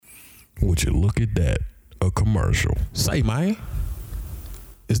Would you look at that? A commercial. Say, man,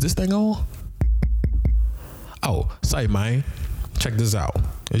 is this thing on? Oh, say, man, check this out.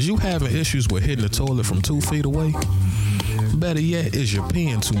 Is you having issues with hitting the toilet from 2 feet away? Better yet, is you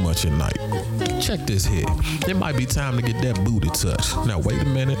peeing too much at night? Check this here. It might be time to get that booty touch. Now, wait a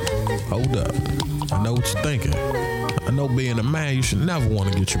minute. Hold up. I know what you're thinking. I know being a man, you should never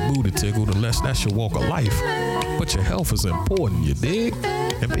want to get your booty tickled unless that's your walk of life. But your health is important, you dig?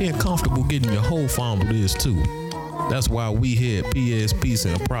 And being comfortable getting your hole fondled is too. That's why we here at PSP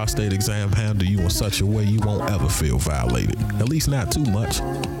and prostate exam handle you in such a way you won't ever feel violated. At least not too much.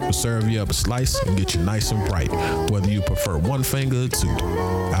 We'll serve you up a slice and get you nice and bright, whether you prefer 1 finger or 2.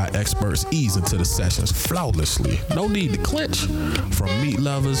 Our experts ease into the sessions flawlessly. No need to clinch. From meat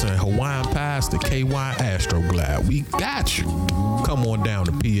lovers and Hawaiian pies to KY Astroglide, we got you. Come on down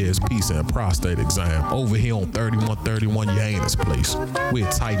to PSP and prostate exam over here on 3131 Yanis Place.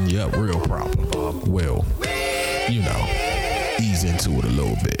 We'll tighten you up real proper. Well, you know, ease into it a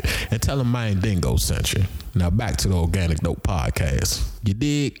little bit. And tell them Mind Dingo sent you. Now back to the Organic Dope Podcast. You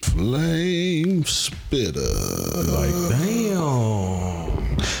dig? Flame spitter. Like,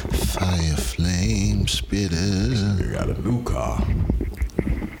 damn. Fire flame spitter. You got a new car.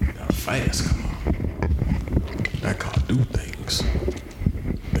 Got a fast car. That car do things.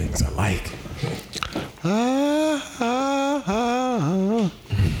 Things I like.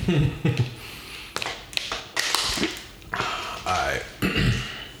 Alright.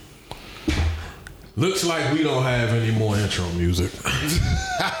 Looks like we don't have any more intro music.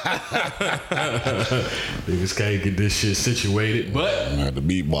 Niggas can't get this shit situated, but I had to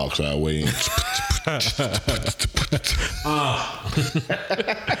beatbox our way in.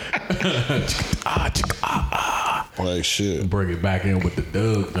 Like shit. Bring it back in with the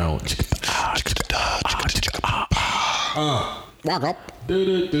dub don't. Walk up. Do.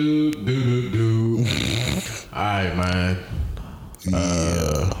 Alright, man.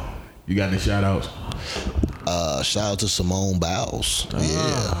 You got any shout outs? Shout out to Simone Biles.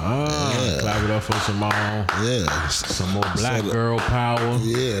 Clap it up for Simone. Yeah. Some more black girl power.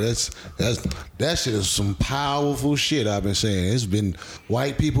 Yeah, that shit is some powerful shit I've been saying. It's been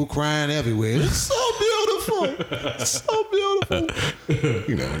white people crying everywhere. It's so beautiful. It's so beautiful.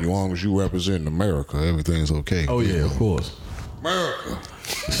 You know, as long as you represent America, everything's okay. Oh yeah, of course. America.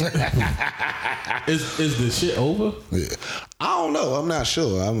 Is this shit over? Yeah. I don't know. I'm not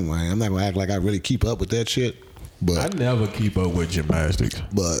sure. I'm not gonna act like I really keep up with that shit. But I never keep up with gymnastics.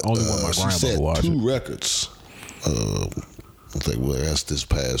 But only when my she grandmother set watched 2 it. records. I think that's this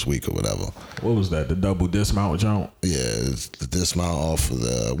past week or whatever. What was that? The double dismount jump? Yeah, it's the dismount off of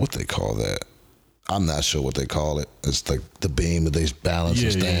the what they call that. I'm not sure what they call it. It's like the beam that they balance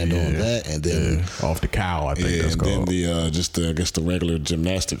and stand on that, and then off the cow. I think that's called. And then I guess the regular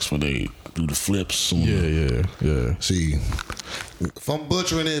gymnastics when they do the flips. Yeah. See, if I'm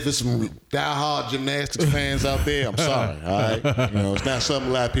butchering it, if it's some diehard gymnastics fans out there, I'm sorry. All right, you know it's not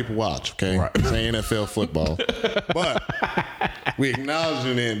something a lot of people watch. Okay, right. It's ain't NFL football, but we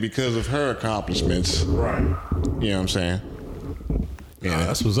acknowledging it because of her accomplishments. Right. You know what I'm saying? Yeah,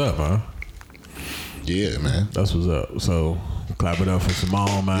 that's what's up, huh? Yeah, man. That's what's up. So, clap it up for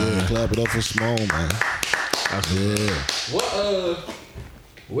Simone, man. Yeah, clap it up for Simone, man.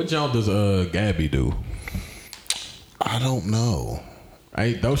 What jump does Gabby do? I don't know.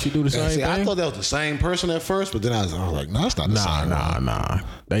 Don't she do the same thing? I thought that was the same person at first, but then I was like, no, it's not the same. Nah.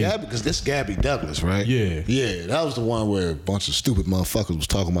 Because this Gabby Douglas, right? Yeah. Yeah, that was the one where a bunch of stupid motherfuckers was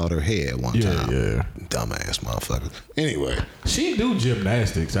talking about her hair one time. Yeah. Dumbass motherfuckers. Anyway. She do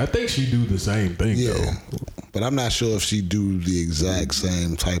gymnastics. I think she do the same thing, though. But I'm not sure if she do the exact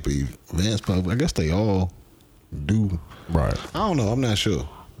same type of events, but I guess they all do. Right. I don't know. I'm not sure.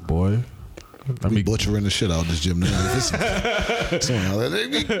 Boy. Let me butchering the shit out of this gymnasium.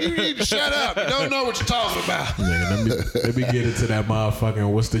 You need to shut up. You don't know what you're talking about. Let me get into that motherfucking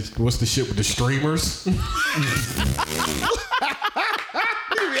what's the shit with the streamers? You be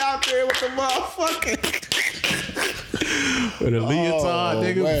out there with the motherfucking with a leotard,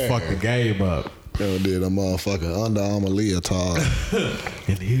 nigga. Man. Fuck the game up. Yo, did a motherfucking Under Armour leotard.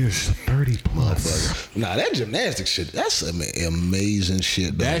 And here's 30 plus. Nah, that gymnastics shit, that's some amazing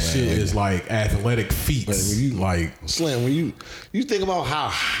shit. Though, that shit is like athletic feats. Slim, when you think about how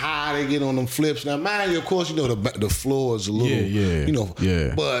high they get on them flips. Now, mind you, of course, you know the floor is a little,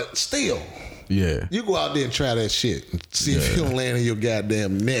 but still. Yeah. You go out there and try that shit and see if you don't land on your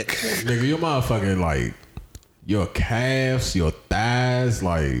goddamn neck. Nigga, your motherfucking, like, your calves, your thighs,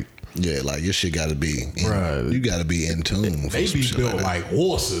 like, Yeah, like your shit got to be. Right. You got to be in tune. They be built like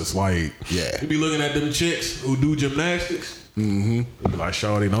horses. Like, yeah. You be looking at them chicks who do gymnastics. Mm-hmm. Like,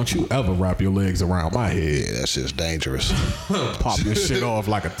 shawty, don't you ever wrap your legs around my head. Yeah, that's just dangerous. Pop your shit off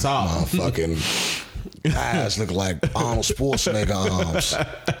like a top. Motherfucking eyes look like Arnold Schwarzenegger arms. Like,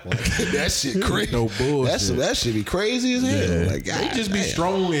 that shit crazy. No bullshit. That shit be crazy as hell. Like, they just be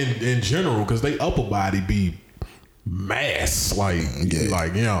strong in general because they upper body be mass, like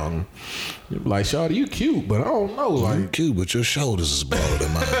young. You be like, shawty, you cute, but I don't know. Like, you cute, but your shoulders is broader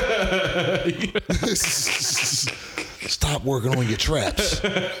than mine. Stop working on your traps.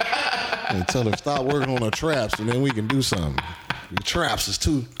 And tell her stop working on her traps, and then we can do something. Your traps is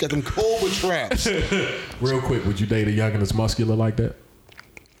too. Got them Cobra traps. Real quick, would you date a young and that's muscular like that?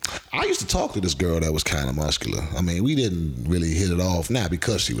 I used to talk to this girl that was kind of muscular. I mean, we didn't really hit it off, not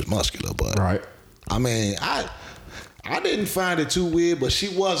because she was muscular, but right. I mean, I didn't find it too weird, but she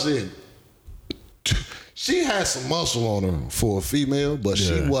wasn't. She had some muscle on her for a female, but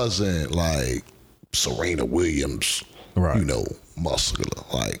she wasn't like Serena Williams, right? You know, muscular.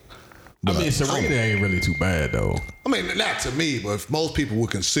 Like, I mean, Serena ain't really too bad though. I mean, not to me, but most people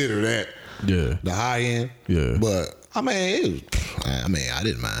would consider that the high end. Yeah. But I mean, I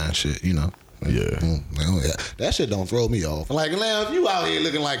didn't mind shit, you know. Yeah. That shit don't throw me off. Like, now, if you out here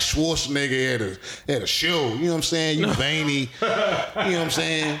looking like Schwarzenegger at a show, you know what I'm saying? You veiny, you know what I'm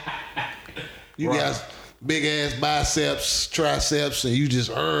saying? You got big ass biceps, triceps, and you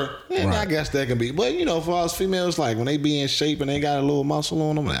just I guess that can be. But you know, for us females, like when they be in shape and they got a little muscle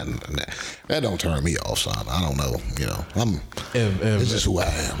on them, that don't turn me off, son. I don't know. You know, it's just who I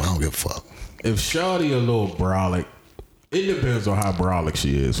am. I don't give a fuck. If shawty a little brolic, it depends on how brolic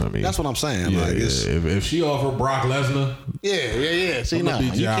she is. I mean, that's what I'm saying. Yeah, like, if she offer Brock Lesnar, See, now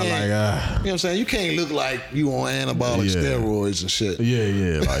you can't. You know what I'm saying? You can't look like you on anabolic steroids and shit.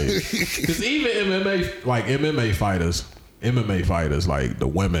 Like because even MMA fighters, like the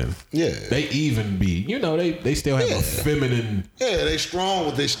women, they even be, you know, they still have a feminine. Yeah, they strong,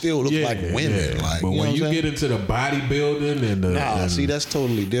 but they still look like women. Yeah. Like, but when you get into the bodybuilding and see, that's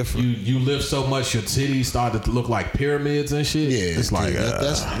totally different. You lift so much, your titties started to look like pyramids and shit. Yeah, it's like I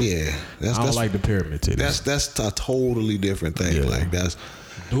don't like the pyramid titties. That's a totally different thing. Yeah. Like that's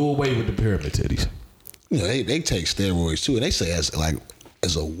do away with the pyramid titties. You know, they take steroids too, and they say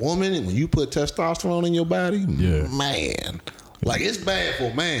as a woman, when you put testosterone in your body, man. Like, it's bad for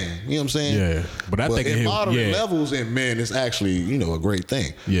a man, you know what I'm saying? Yeah, but I think in moderate levels in men, it's actually, you know, a great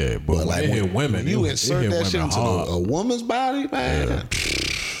thing. Yeah, but like when women, you insert that shit into a woman's body, man.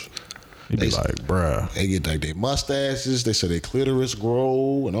 You be like, bruh. They get like their mustaches. They say their clitoris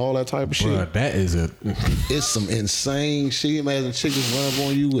grow and all that type of shit. Bruh, that isn't. It's some insane shit. Imagine chick just run up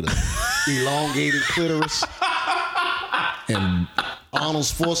on you with an elongated clitoris and Arnold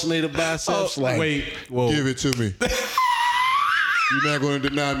Schwarzenegger biceps. Give it to me. You're not going to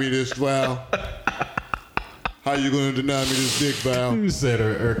deny me this, Val. How you going to deny me this dick, Val? You said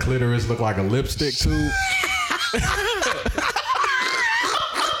her clitoris looked like a lipstick tube.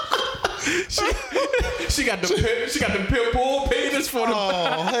 She got the pimp bull penis for the.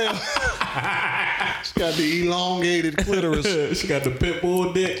 Oh hell! She got the elongated clitoris. She got the pit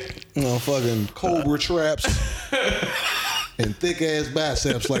bull dick. You know, fucking cobra traps and thick ass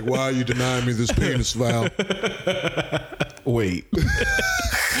biceps. Like, why are you denying me this penis, Val? Wait. Do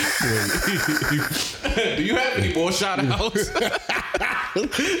you have any more shout outs?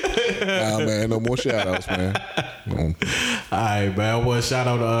 Nah, man, no more shout outs, man. All right, man. I want to shout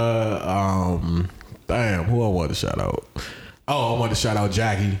out damn, who I want to shout out? Oh, I want to shout out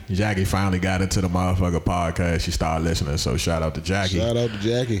Jackie. Jackie finally got into the motherfucker podcast. She started listening, so shout out to Jackie. Shout out to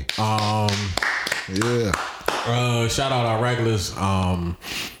Jackie. Shout out our regulars.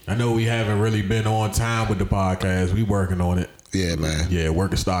 I know we haven't really been on time with the podcast. We working on it. Yeah, man. Yeah,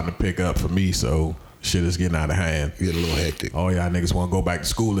 work is starting to pick up for me, so shit is getting out of hand. Get a little hectic. Oh, y'all niggas want to go back to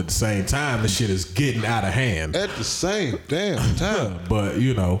school at the same time. This shit is getting out of hand. At the same damn time. But,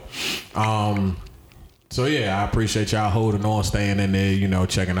 you know, so yeah, I appreciate y'all holding on, staying in there, you know,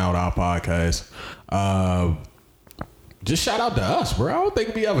 checking out our podcast. Just shout out to us, bro. I don't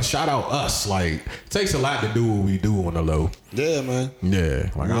think we ever shout out us. Like, it takes a lot to do what we do on the low. Yeah, man. Yeah.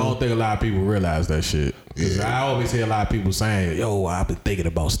 Like, I don't think a lot of people realize that shit. Yeah. I always hear a lot of people saying, yo, I've been thinking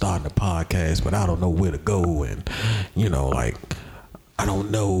about starting a podcast, but I don't know where to go. And, you know, like, I don't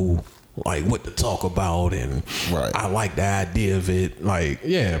know, like, what to talk about. And I like the idea of it. Like,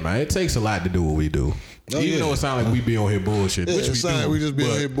 yeah, man, it takes a lot to do what we do. Even though it sounds like we be on here bullshit, which we do. We just be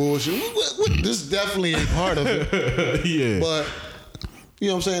on here bullshit. This definitely ain't part of it. Yeah. But you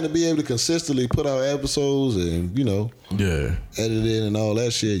know what I'm saying, to be able to consistently put out episodes and, you know, Yeah. edit it and all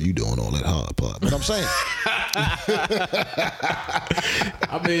that shit, you doing all that hard part. But I'm saying.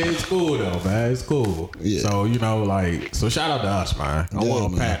 I mean, it's cool though, man. It's cool. Yeah. So, you know, like, so shout out to us, man. I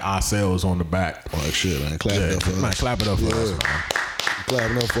want to pat ourselves on the back. Like shit, man. Clap it up for us. Clap it up for us, man.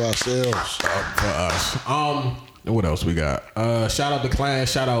 Clapping up for ourselves. For us. What else we got? Shout out to Clan.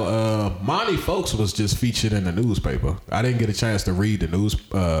 Shout out Monty Folks was just featured in the newspaper. I didn't get a chance to read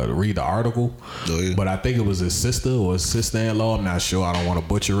the article. Oh, yeah. But I think it was his sister or his sister-in-law. I'm not sure. I don't want to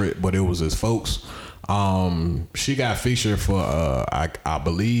butcher it, but it was his folks. She got featured for I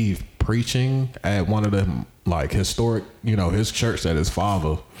believe preaching at one of the like historic, you know, his church that his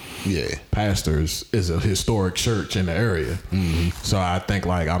father pastors is a historic church in the area. Mm-hmm. So I think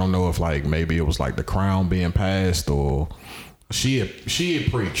like, I don't know if like maybe it was like the crown being passed or she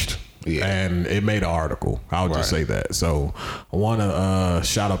had preached. Yeah. And it made an article. I'll just say that. So I want to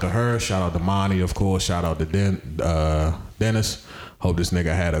shout out to her. Shout out to Monty, of course. Shout out to Dennis. Hope this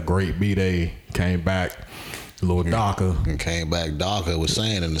nigga had a great B-Day. Came back a little darker. And came back darker with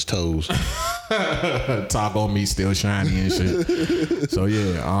sand in his toes. Taco meat still shiny and shit. So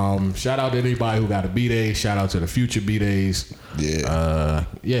yeah, shout out to anybody who got a B-Day. Shout out to the future B-Days. Yeah.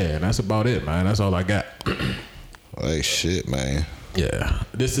 Yeah, and that's about it, man. That's all I got. Hey, shit, man. Yeah.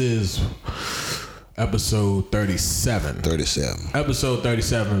 This is episode 37. Episode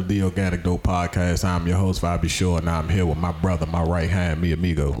 37 of the Organic Dope Podcast. I'm your host, ValB.Sure, and I'm here with my brother, my right hand, mi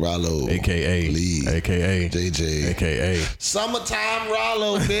amigo. Rollo. A.K.A. Lee. A.K.A. JJ. A.K.A. Summertime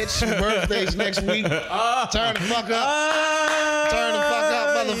Rollo, bitch. Your birthday's next week. Turn the fuck up. Turn the fuck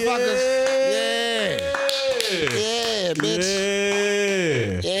up, motherfuckers. Yeah, bitch.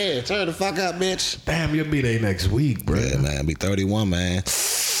 Yeah, turn the fuck up, bitch. Damn, your B-Day next week, bro. Yeah, man. Be 31, man.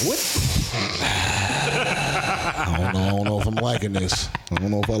 What? I don't know if I'm liking this. I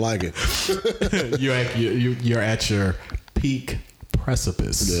don't know if I like it. You're at your peak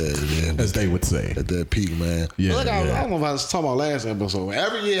precipice, as they would say. At that peak, man. Yeah, I don't know if I was talking about last episode.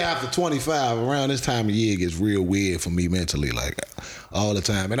 Every year after 25, around this time of year, it gets real weird for me mentally, like all the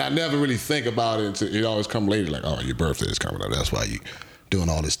time. And I never really think about it until it always come later, like, oh, your birthday is coming up. That's why you doing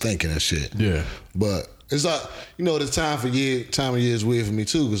all this thinking and shit. Yeah. But it's like, you know, the time of year is weird for me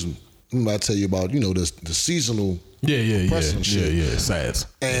too, because I'm about to tell you about, you know, the seasonal shit. Yeah, sad.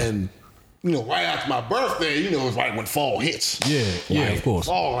 And, you know, right after my birthday, you know, it's right when fall hits. Yeah, of course.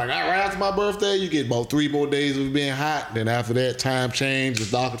 Fall, like right after my birthday, you get about 3 more days of it being hot. Then after that, time change.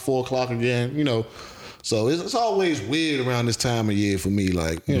 It's dark at 4 o'clock again, you know. So it's always weird around this time of year for me,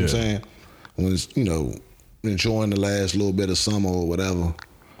 like, you know what I'm saying? When it's, you know, enjoying the last little bit of summer or whatever.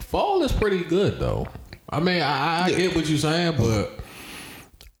 Fall is pretty good, though. I mean, I get what you're saying, but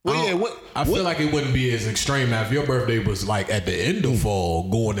I feel like it wouldn't be as extreme now if your birthday was like at the end of fall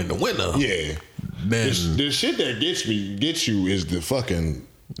going into winter. Yeah. Then the shit that gets you is the fucking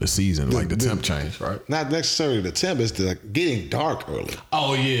the season, like the temp change, right? Not necessarily the temp, it's the getting dark early.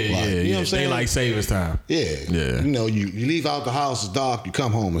 Oh yeah, You know what I'm saying? Daylight savings time. Yeah. You know, you leave out the house, it's dark, you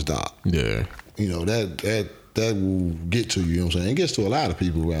come home, it's dark. Yeah. You know, that will get to you, you know what I'm saying? It gets to a lot of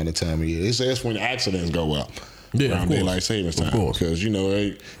people around the time of year. That's when accidents go up. Yeah, around daylight savings time. Because, you know,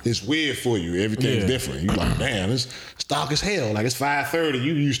 it's weird for you. Everything's different. You're like, damn, it's dark as hell. Like, it's 5:30.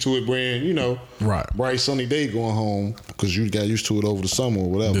 You used to it when, you know, bright sunny day going home because you got used to it over the summer or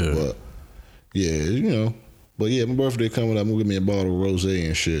whatever. Yeah. But, yeah, you know. But, yeah, my birthday coming up. I'm going to get me a bottle of rosé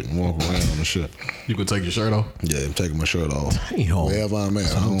and shit and walk around and shit. You gonna take your shirt off? Yeah, I'm taking my shirt off. Damn. Wherever I'm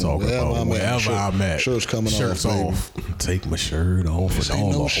at. Wherever I'm at. Shirt's coming off. Take my shirt off. This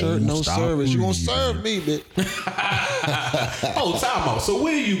ain't no shirt, no service. You gonna serve me, bitch. Oh, time out. So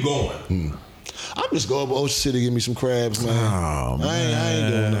where are you going? I'm just going to Ocean City to get me some crabs, man. Oh, man. I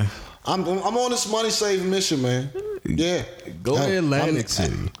ain't doing that. I'm on this money saving mission, man. Yeah. Go to Atlantic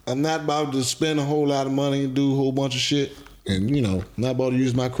City. I'm not about to spend a whole lot of money and do a whole bunch of shit. And, you know, not about to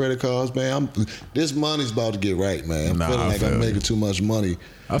use my credit cards, man. This money's about to get right, man. I'm feeling like I'm making too much money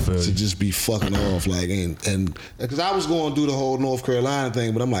to just be fucking off. Like, and because I was going to do the whole North Carolina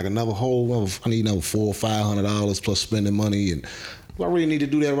thing, but I'm like, I need another $400 or $500 plus spending money. And do I really need to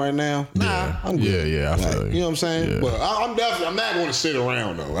do that right now? Nah, I'm good. Yeah, I feel you know what I'm saying? Yeah. But I'm not going to sit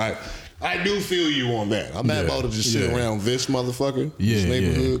around, though. I do feel you on that. I'm not about to just sit around this motherfucker, this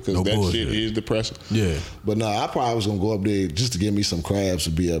neighborhood, because that shit is depressing. Yeah. But no, I probably was going to go up there just to get me some crabs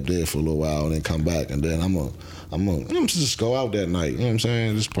to be up there for a little while and then come back. And then I'm I'm just go out that night. You know what I'm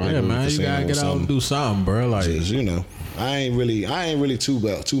saying? Just probably Yeah, man, you gotta get out and do something, bro. Like, just, you know, I ain't really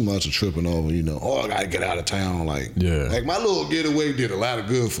too much of tripping over. You know, I gotta get out of town. Like, like my little getaway did a lot of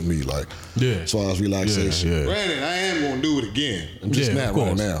good for me. Like, as far as relaxation. Granted, I am gonna do it again. I'm just not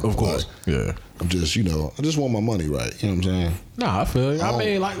right now. Of course, like, I'm just, you know, I just want my money right. You know what I'm saying? Nah, I feel you. I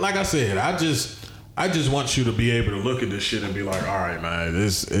mean, like I said, I just want you to be able to look at this shit and be like, all right, man,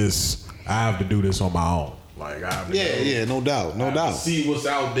 this is, I have to do this on my own. Like, I have to no doubt. See what's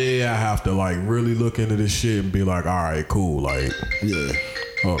out there. I have to like really look into this shit and be like, all right, cool. Like,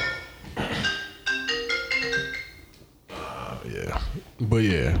 but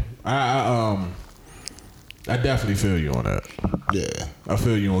yeah, I definitely feel you on that. Yeah, I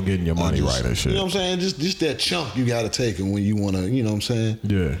feel you on getting your money right and shit. You know what I'm saying? Just that chunk you got to take, and when you want to, you know what I'm saying?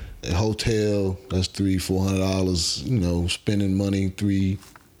 Yeah. A hotel, that's $300-$400. You know, spending money $400.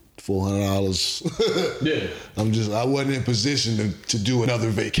 Yeah. I wasn't in position to do another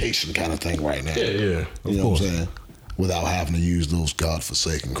vacation kind of thing right now. Yeah. You know what I'm saying? Without having to use those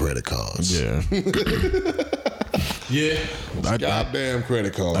godforsaken credit cards. Yeah. Yeah. Goddamn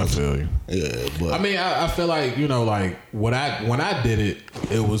credit cards. I feel you. Yeah, but I mean, I feel like, you know, like when I did it,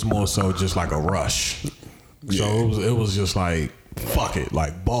 it was more so just like a rush. So it was just like, fuck it,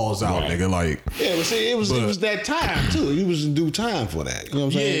 like balls out, nigga. Like, but see, it was that time too. You was in due time for that. You know what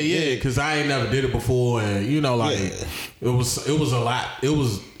I'm saying? Yeah, because I ain't never did it before, and you know, like it was a lot. It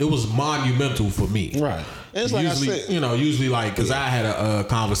was monumental for me. Right. And it's like usually, I said, usually like because I had a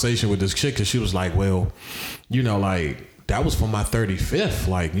conversation with this chick, and she was like, well, you know, like that was for my 35th.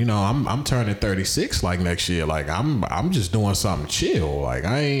 Like, you know, I'm turning 36 like next year. Like I'm just doing something chill. Like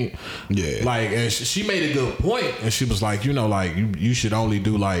I ain't like, and she made a good point, and she was like, you know, like you should only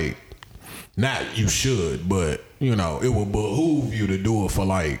do like, not you should, but you know, it will behoove you to do it for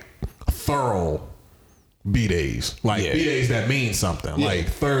like thorough B-days. Like B-days that mean something. Like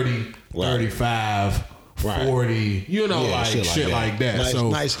 30, 35, 40, you know, like shit like that. Nice,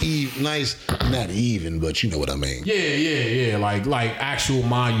 so nice, not even, but you know what I mean. Yeah. Like actual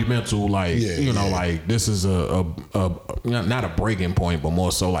monumental, like you know, like this is a not a breaking point, but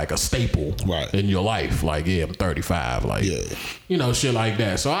more so like a staple in your life. Like, I'm 35, like you know, shit like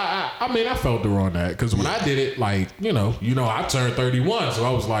that. So I mean, I felt her on that because when I did it, like you know, I turned 31, so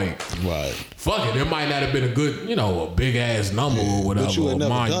I was like, fuck it, it might not have been a good, you know, a big ass number or whatever, a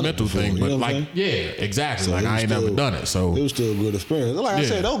monumental thing, but like, exactly. So like I ain't never done it, so it was still a good experience. Like I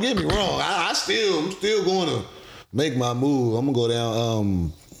said, don't get me wrong. I'm still going to make my move. I'm gonna go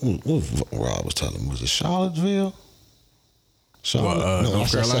down. What Rob was telling me, was it Charlottesville? Charlotte? No,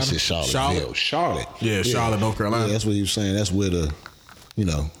 North Carolina. I said Charlottesville. Charlotte. Yeah, Charlotte, North Carolina. Yeah, that's what he was saying. That's where the, you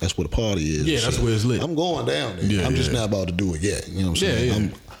know, that's where the party is. Yeah, that's where it's lit. I'm going down there. Yeah, I'm just not about to do it yet. You know what I'm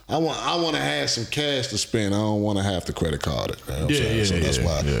saying? I want to have some cash to spend. I don't want to have to credit card it. You know what I'm saying? So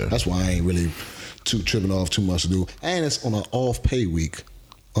that's why I ain't really too tripping off too much to do. And it's on an off pay week,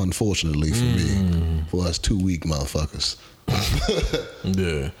 unfortunately for me, for us 2 week motherfuckers. And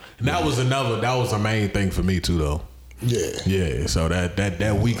that was a main thing for me too, though. Yeah. So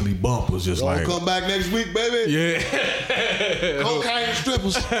that weekly bump was just like, come back next week, baby. Yeah. Cocaine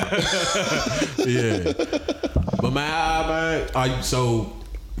strippers. Yeah. But man, are you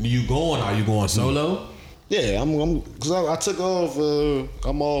going solo? Yeah, I'm because I took off.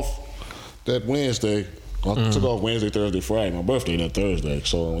 I'm off that Wednesday. I took off Wednesday, Thursday, Friday. My birthday that Thursday.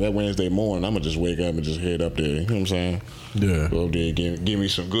 So that Wednesday morning, I'm gonna just wake up and just head up there. You know what I'm saying? Yeah. Go up there, give me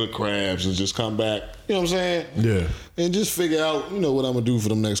some good crabs and just come back. You know what I'm saying? Yeah. And just figure out, you know, what I'm gonna do for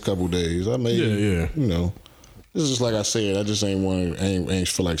them next couple of days. I may, you know, this is just like I said. I just ain't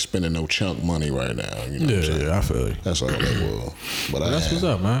feel like spending no chunk money right now. You know what I'm saying? I feel you. That's all that was. But that's what's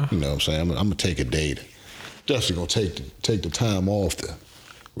up, man. You know what I'm saying? I'm gonna take a day. Definitely gonna take the time off to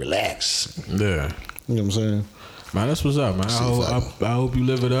relax. Yeah. You know what I'm saying? Man, that's what's up, man. I hope you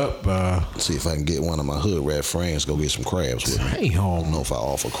live it up. See if I can get one of my hood rat friends go get some crabs with me. I ain't home. I don't know if I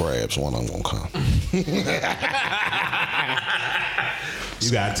offer crabs, one of them gonna come.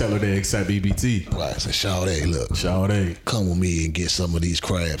 You gotta tell her they accept EBT. Right. So Sade, look. Sade, come with me and get some of these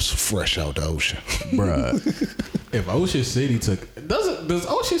crabs fresh out the ocean. Bruh. If Ocean City does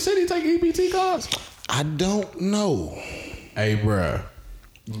Ocean City take EBT cards? I don't know. Hey, bruh.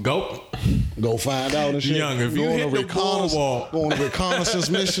 Go find out and shit. Young, if you hit the boardwalk, go on a reconnaissance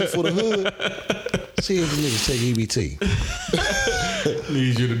mission for the hood. See if the niggas take EBT.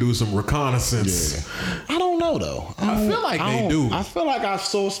 Need you to do some reconnaissance. Yeah. I don't know though. I feel like they do. I feel like I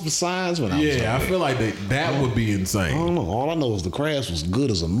saw some signs when I was Yeah, I feel like that would be I insane. don't know. All I know is the crabs was good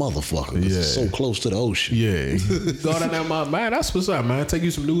as a motherfucker. Yeah. It's so close to the ocean. Yeah. Go down that motherfucker. Man, that's what's up, man. Take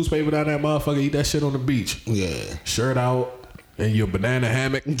you some newspaper down that motherfucker, eat that shit on the beach. Yeah. Shirt out and your banana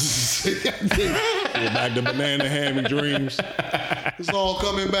hammock. We're back to banana hammock dreams. It's all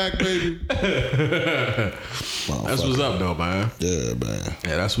coming back, baby. That's what's up, though, man. Yeah, man.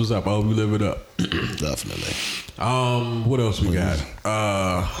 Yeah, that's what's up. I hope you live it up. Definitely. What else we got?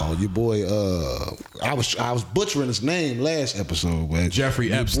 Your boy. I was butchering his name last episode, man.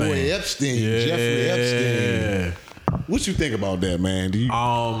 Jeffrey Epstein. Boy Epstein. Yeah. Jeffrey Epstein. What you think about that, man?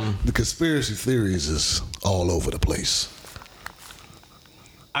 The conspiracy theories is all over the place.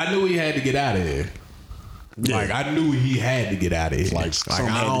 I knew he had to get out of here. Yeah. Like I knew he had to get out of here. Like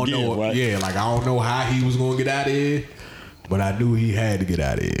I don't know. Right? Yeah, like I don't know how he was gonna get out of here, but I knew he had to get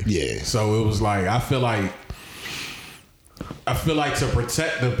out of here. Yeah. So it was like I feel like to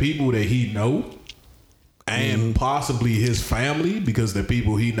protect the people that he know and possibly his family, because the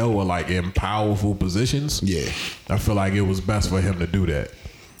people he know are like in powerful positions. Yeah. I feel like it was best for him to do that.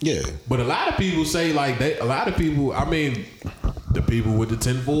 Yeah. But a lot of people say I mean, the people with the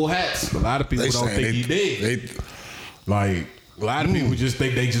tinfoil hats, a lot of people don't think he did. Like, a lot of people just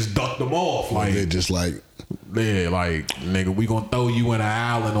think they just ducked them off. Like, they're just like, yeah, like, nigga, we gonna throw you in an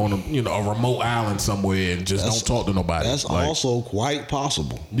island on a remote island somewhere and just don't talk to nobody. That's like, also quite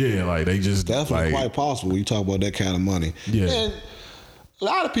possible. Yeah, like they just definitely quite possible when you talk about that kind of money. Yeah. And a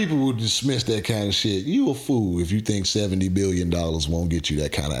lot of people would dismiss that kind of shit. You a fool if you think $70 billion won't get you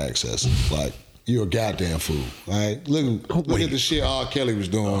that kind of access. Like, you're a goddamn fool. All right? Look at the shit R. Kelly was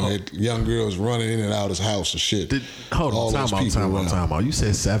doing. Young girls running in and out of his house and shit. Hold on, time out. You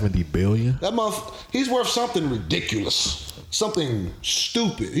said 70 billion? That he's worth something ridiculous. Something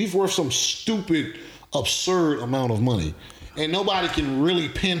stupid. He's worth some stupid, absurd amount of money. And nobody can really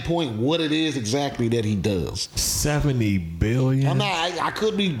pinpoint what it is exactly that he does. 70 billion? I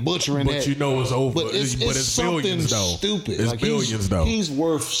could be butchering that. But you know it's over. But it's billions though. Stupid. It's billions though. He's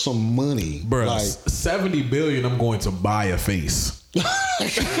worth some money. Bro, like 70 billion, I'm going to buy a face. And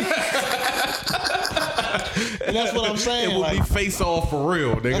that's what I'm saying. It will be face off for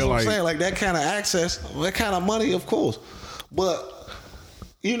real. That's what I'm saying. Like that kind of access, that kind of money, of course. But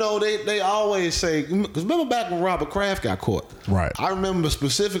you know, they always say, because remember back when Robert Kraft got caught? Right. I remember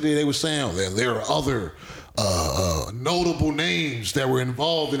specifically they were saying there are other notable names that were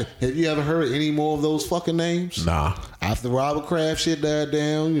involved in it. Have you ever heard any more of those fucking names? Nah. After Robert Kraft shit died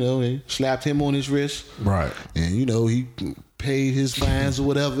down, they slapped him on his wrist. Right. And, he paid his fines or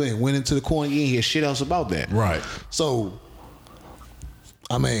whatever and went into the corner. You ain't hear shit else about that. Right. So,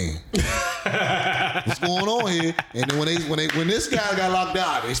 I mean, what's going on here? And then when this guy got locked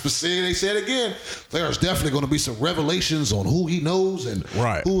out, they said again, there's definitely going to be some revelations on who he knows and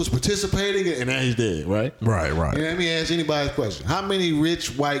who was participating, and now he's dead, right? Right. And let me ask anybody a question: how many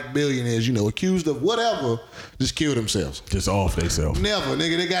rich white billionaires, accused of whatever, just killed themselves? Just off themselves? Never,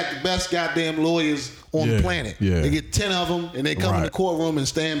 nigga. They got the best goddamn lawyers on the planet. Yeah. They get 10 of them, and they come in the courtroom and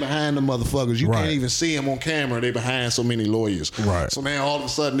stand behind the motherfuckers. You can't even see them on camera. They behind so many lawyers. Right. So now all of a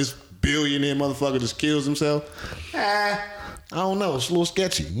sudden this billionaire motherfucker just kills himself. I don't know. It's a little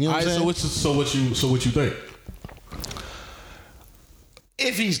sketchy. You know what I'm saying? So what you think?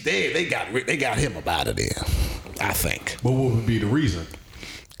 If he's dead, they got him up out of there, I think. But what would be the reason?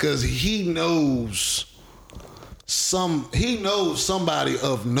 Because he knows somebody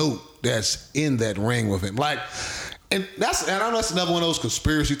of note that's in that ring with him. Like, and I know that's another one of those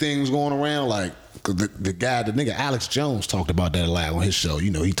conspiracy things going around. Like, cause the nigga Alex Jones talked about that a lot on his show.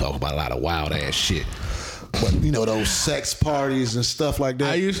 He talked about a lot of wild ass shit. But those sex parties and stuff like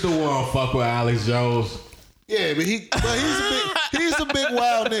that. I used to want to fuck with Alex Jones. Yeah, but he's a big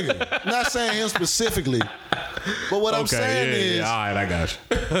wild nigga. I'm not saying him specifically. But what I'm saying is, all right, I got you.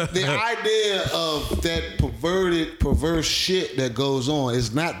 The idea of that perverse shit that goes on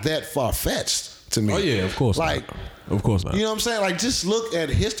is not that far-fetched to me. Oh yeah, of course. Like, of course not. You know what I'm saying? Like, just look at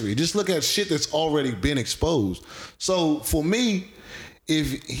history. Just look at shit that's already been exposed. So for me,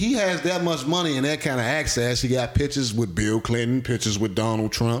 if he has that much money and that kind of access, he got pictures with Bill Clinton, pictures with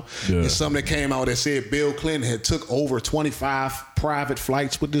Donald Trump. Yeah. And something that came out that said Bill Clinton had took over 25 private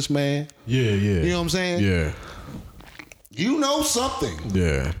flights with this man. Yeah. You know what I'm saying? Yeah. You know something.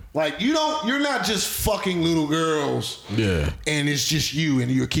 Yeah. Like, you're not just fucking little girls. Yeah. And it's just you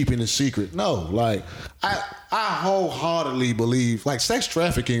and you're keeping it secret. No, like, I wholeheartedly believe, like, sex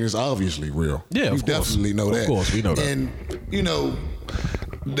trafficking is obviously real. Yeah, we definitely know that. Of course, we know that. And,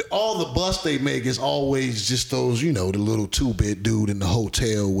 all the busts they make is always just those, you know, the little 2-bit dude in the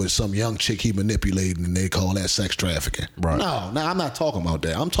hotel with some young chick he manipulating, and they call that sex trafficking. Right. No, I'm not talking about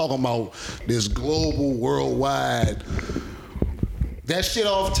that. I'm talking about this global, worldwide. That shit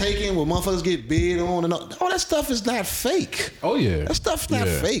off taken where motherfuckers get bid on and all that stuff is not fake. Oh yeah, that stuff's not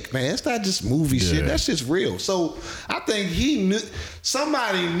fake, man. It's not just movie shit. That shit's real. So I think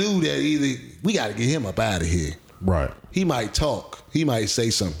somebody knew that either we got to get him up out of here. Right. He might talk. He might say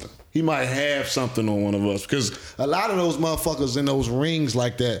something. He might have something on one of us, because a lot of those motherfuckers in those rings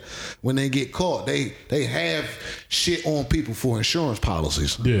like that, when they get caught, they have shit on people for insurance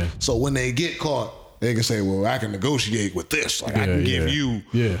policies. Yeah. So when they get caught, they can say, well, I can negotiate with this. Like, I can give you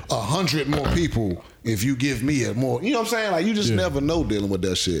 100 more people if you give me a more. You know what I'm saying? Like, you just never know dealing with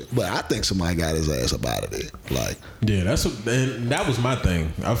that shit. But I think somebody got his ass up out of there. Like, that was my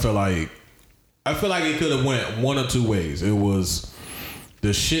thing. I feel like it could have went one or two ways. It was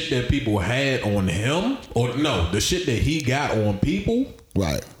the shit that people had on him, or no, the shit that he got on people.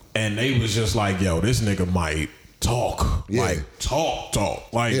 Right. And they was just like, yo, this nigga might talk. Yeah. Like talk.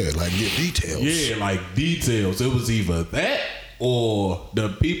 Like, like get details. Yeah, like details. It was either that or the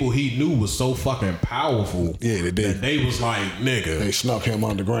people he knew was so fucking powerful. Yeah, that they was like, nigga. They snuck him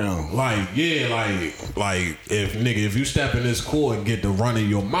underground. Like, like if you step in this court and get the run of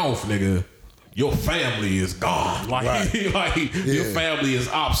your mouth, nigga, your family is gone. Like, your family is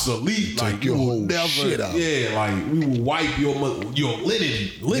obsolete. Take like your you will whole never, shit out. Yeah, like we will wipe your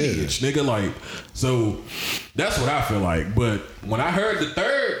lineage, nigga. Like, so that's what I feel like. But when I heard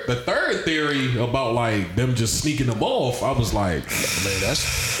the third theory about like them just sneaking them off, I was like, man,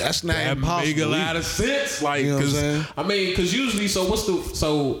 that's not that impossible. make a lot of sense. Like, you know what I'm saying? because usually,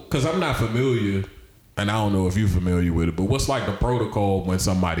 because I'm not familiar. And I don't know if you're familiar with it, but what's like the protocol when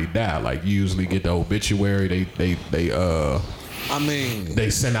somebody died? Like, you usually get the obituary. They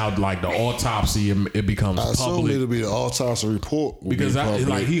send out like the autopsy, and it becomes I assume public. it'll be the autopsy report Because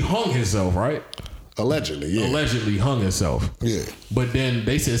he hung himself, right? Allegedly, yeah. Allegedly hung himself. Yeah. But then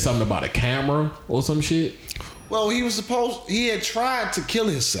they said something about a camera or some shit. Well, he had tried to kill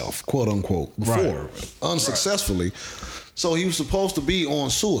himself, quote unquote, before, unsuccessfully. So he was supposed to be on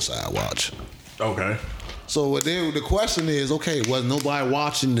suicide watch. Okay. So the question is, okay, was nobody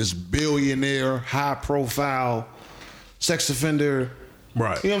watching this billionaire, high profile sex offender?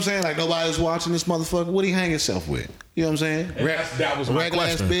 Right. You know what I'm saying? Like, nobody's watching this motherfucker. What he hang himself with? You know what I'm saying? That was my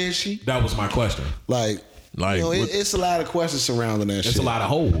question. Bed sheet? That was my question. Like you know, it's a lot of questions surrounding that shit. It's a lot of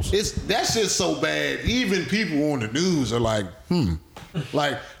holes. That shit's so bad. Even people on the news are like,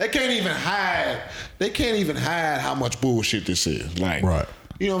 like they can't even hide how much bullshit this is. Like, right.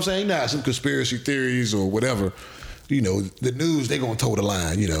 You know what I'm saying? Not some conspiracy theories or whatever. You know, the news, they gonna toe the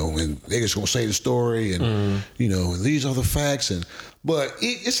line, you know, and they just gonna say the story and, you know, and these are the facts. But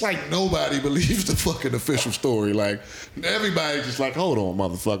it's like nobody believes the fucking official story. Like, everybody just like, hold on,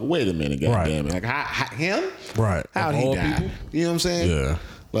 motherfucker, wait a minute, goddamn it. Like, him? Right. How'd he die? People? You know what I'm saying? Yeah.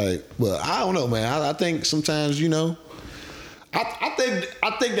 Like, but I don't know, man. I think sometimes, you know, I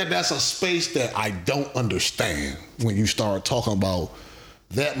think that's a space that I don't understand when you start talking about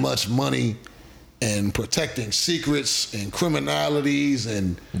that much money and protecting secrets and criminalities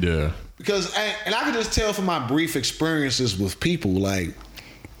and because I can just tell from my brief experiences with people, like,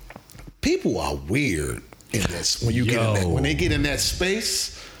 people are weird in this when you get in that, when they get in that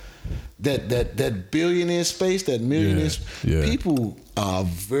space, that billionaire space, that millionaire people are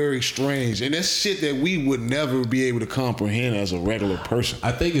very strange, and that's shit that we would never be able to comprehend as a regular person.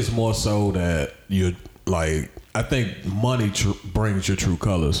 I think it's more so that you're like, I think money brings your true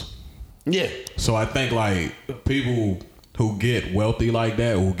colors. Yeah. So I think like people who get wealthy like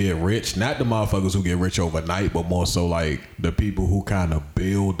that, who get rich, not the motherfuckers who get rich overnight, but more so like the people who kind of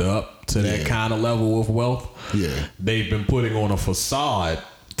build up to that kind of level of wealth. Yeah. They've been putting on a facade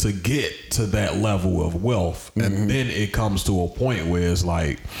to get to that level of wealth. And then it comes to a point where it's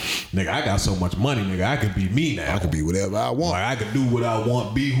like, nigga, I got so much money, nigga, I could be me now. I could be whatever I want. Like, I could do what I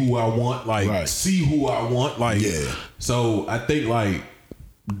want, be who I want, like see who I want. Like, so I think like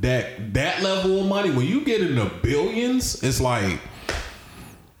that level of money, when you get in the billions, it's like,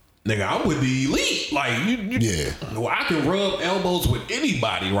 nigga, I'm with the elite. Like, well, I can rub elbows with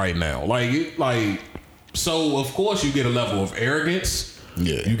anybody right now. So of course you get a level of arrogance.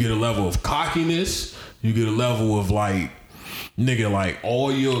 Yeah. You get a level of cockiness. You get a level of like, nigga, like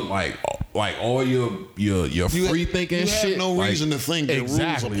all your all your free thinking shit. You have no reason to think that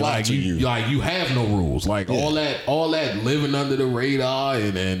rules apply to you. Like, you have no rules. Like all that living under the radar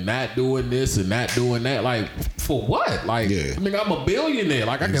and not doing this and not doing that. Like, for what? Like, nigga, I'm a billionaire.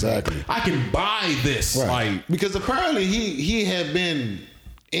 Like, I can buy this. Right. Like, because apparently he had been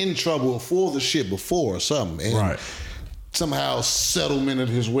in trouble for the shit before or something. And right. somehow settlemented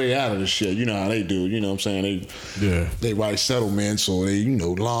his way out of the shit. You know how they do. You know what I'm saying? They write settlements or they,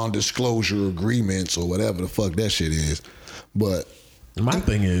 non-disclosure agreements or whatever the fuck that shit is. But my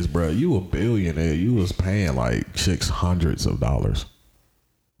thing is, bro, you a billionaire. You was paying like chicks hundreds of dollars.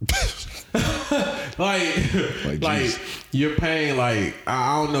 like you're paying like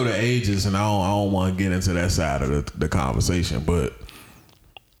I don't know the ages, and I don't want to get into that side of the conversation, but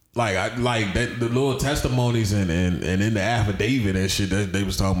like that, the little testimonies and in the affidavit and shit that they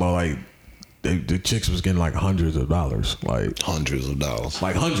was talking about, like the chicks was getting like hundreds of dollars, like hundreds of dollars,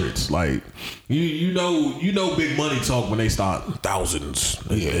 like hundreds, like you know big money talk when they start thousands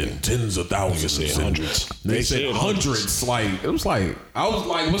and tens of thousands, they say hundreds. They said hundreds. Like it was like I was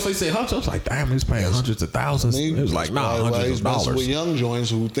like, once they say hundreds, I was like, damn, he's paying hundreds of thousands. It was like hundreds of dollars. With young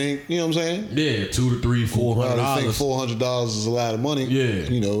joints who think, you know what I'm saying? Yeah, $200 to $300, $400. Think $400 is a lot of money. Yeah,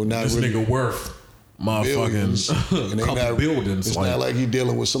 not this really nigga worth motherfucking couple buildings. It's not like he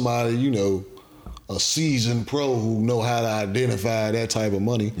dealing with somebody, a seasoned pro who know how to identify that type of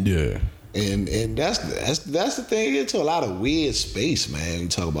money. Yeah. And that's the thing. Into a lot of weird space, man. You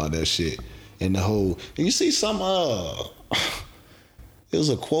talk about that shit and the whole. And you see some there was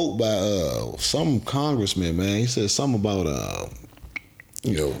a quote by some congressman, man. He said something about a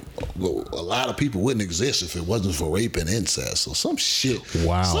lot of people wouldn't exist if it wasn't for rape and incest or some shit.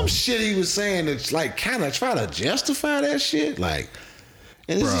 Wow. Some shit he was saying that's like kind of try to justify that shit, like,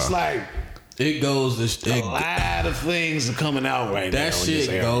 and it's just like. It goes to a lot of things are coming out right now. That shit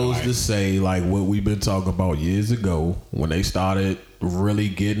goes to say like what we've been talking about years ago when they started really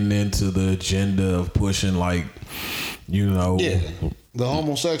getting into the agenda of pushing the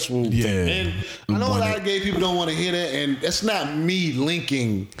homosexual thing. And I know a lot of gay people don't want to hear that, and that's not me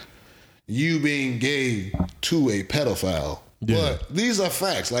linking you being gay to a pedophile. Yeah. But these are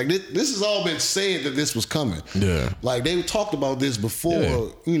facts. Like this has all been said that this was coming. Yeah. Like they talked about this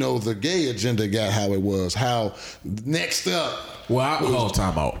before. Yeah. The gay agenda got how it was. How next up. Well, I call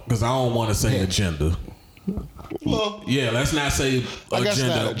time out because I don't want to say agenda. Well, yeah, let's not say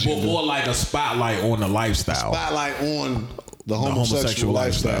agenda, but more like a spotlight on the lifestyle. Spotlight on the homosexual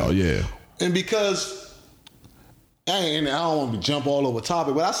lifestyle. Yeah. And because. And I don't want to jump all over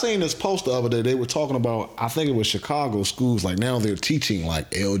topic, but I seen this poster the other day. They were talking about, I think it was Chicago schools, like now they're teaching like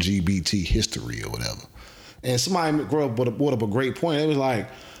LGBT history or whatever. And somebody brought up a great point. It was like,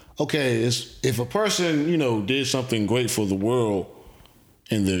 okay, if a person, did something great for the world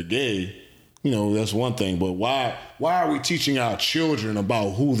and they're gay, that's one thing. But why are we teaching our children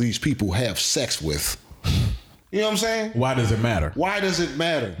about who these people have sex with? You know what I'm saying? Why does it matter? Why does it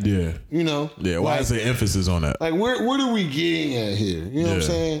matter? Yeah. Yeah, why is the emphasis on that? Like, what are we getting at here? You know what I'm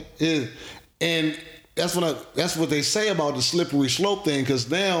saying? And that's what they say about the slippery slope thing, because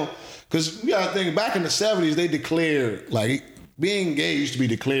you gotta think, back in the 70s, they declared, like, being gay used to be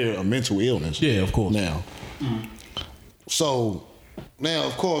declared a mental illness. Yeah, of course. Now. So, now,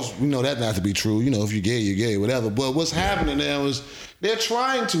 of course, we know that not to be true. If you're gay, whatever. But what's happening now is they're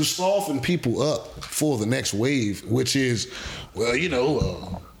trying to soften people up for the next wave, which is, in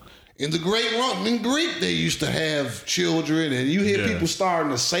the Greek, they used to have children, and you hear people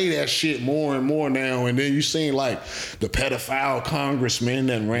starting to say that shit more and more now, and then you seen like the pedophile congressmen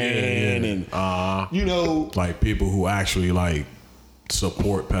that ran, and like people who actually like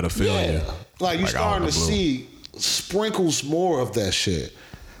support pedophilia. Yeah. Like you're starting to see sprinkles more of that shit,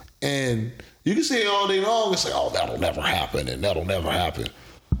 and you can say it all day long and say, oh, that'll never happen and that'll never happen.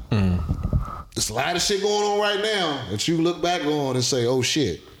 There's a lot of shit going on right now that you look back on and say, oh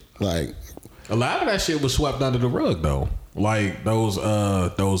shit. Like, a lot of that shit was swept under the rug though. Like those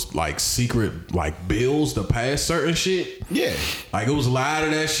like secret like bills to pass certain shit. Yeah. Like it was a lot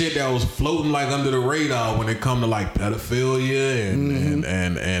of that shit that was floating like under the radar when it come to like pedophilia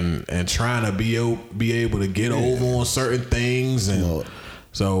and trying to be able to get over on certain things, and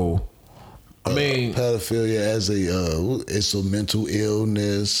so I mean, pedophilia as it's a mental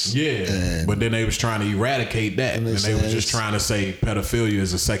illness. Yeah, but then they was trying to eradicate that, and they was just trying to say pedophilia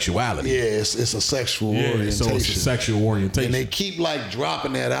is a sexuality. Yeah, it's a sexual orientation. So it's a sexual orientation, and they keep like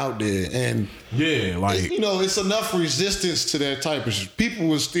dropping that out there, and it's enough resistance to that type of shit. People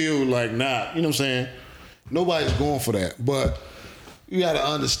were still like, not, you know what I'm saying? Nobody's going for that, but you got to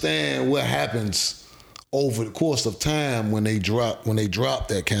understand what happens over the course of time when they drop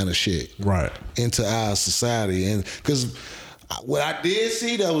that kind of shit right into our society. And because What I did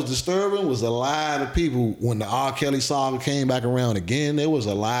see that was disturbing was a lot of people, when the R. Kelly saga came back around again, there was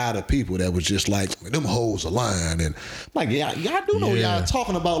a lot of people that was just like, them hoes are lying. And I'm like, yeah, y'all do know y'all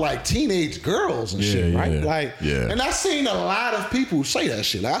talking about like teenage girls and shit, right? And I seen a lot of people say that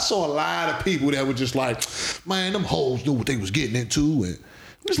shit. Like, I saw a lot of people that were just like, man, them hoes knew what they was getting into. And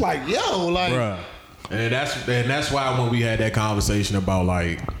it's like, yo, like. Bruh. And that's why when we had that conversation about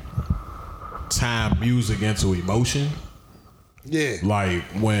like time music into emotion. Yeah. Like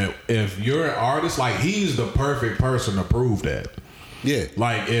if you're an artist, like he's the perfect person to prove that. Yeah.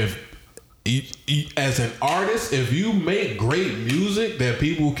 Like if as an artist, if you make great music that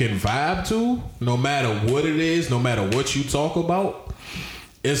people can vibe to, no matter what it is, no matter what you talk about,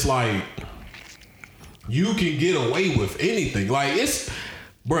 it's like you can get away with anything. Like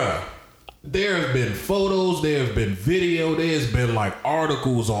bruh, there have been photos, there have been video, there's been like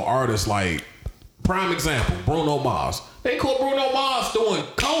articles on artists, like prime example, Bruno Mars. They caught Bruno Mars doing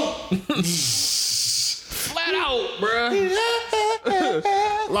coke. Flat out, bruh.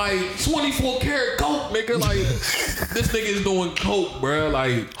 Like 24 karat coke, nigga. Like this nigga is doing coke, bruh.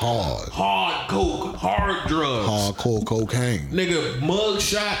 Like hard coke, hard drugs, hardcore cocaine, nigga. Mug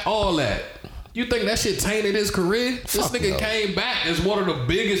shot, all that. You think that shit tainted his career? This nigga came back as one of the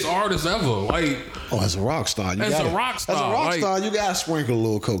biggest artists ever. Like, as a rock star, as a rock star, you gotta sprinkle a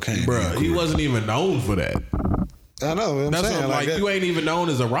little cocaine. Bruh, he wasn't even known for that. I know. That's saying, like you ain't even known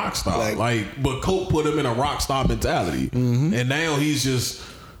as a rock star. Like, but Coke put him in a rock star mentality, and now he's just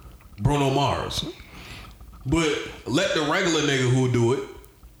Bruno Mars. But let the regular nigga who do it.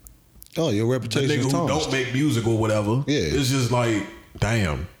 Oh, your reputation. The nigga who don't make music or whatever. Yeah, it's just like,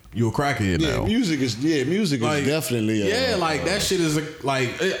 damn. You a crackhead now. Music is like, definitely like that shit is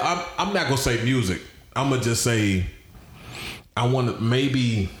I'm not gonna say music. I'm gonna just say I want to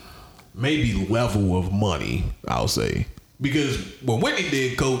maybe level of money. I'll say, because when Whitney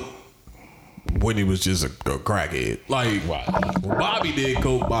did coke, Whitney was just a crackhead. Like when Bobby did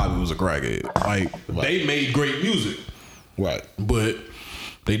coke, Bobby was a crackhead. Like they made great music, right? But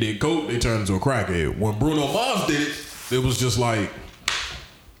they did coke, they turned into a crackhead. When Bruno Mars did it, it was just like.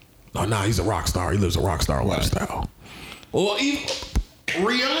 Oh, nah, he's a rock star. He lives a rock star lifestyle. Or even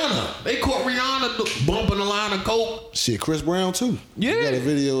Rihanna. They caught Rihanna bumping a line of coke. Shit, Chris Brown too. Yeah. You got a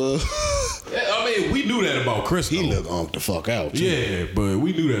video of... I mean, we knew that about Chris. He looked onked the fuck out too. Yeah, but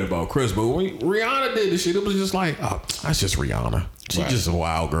we knew that about Chris. But when Rihanna did this shit, it was just like, oh, that's just Rihanna. She's just a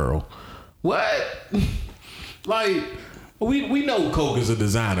wild girl. What? Like... We know coke is a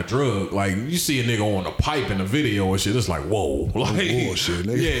designer drug. Like you see a nigga on a pipe in a video and shit, it's like whoa, like bullshit,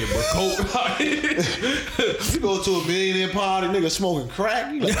 nigga. Yeah, but coke. Like, you go to a millionaire party, nigga smoking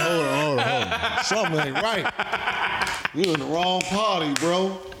crack. You like, hold on, something ain't right. You in the wrong party,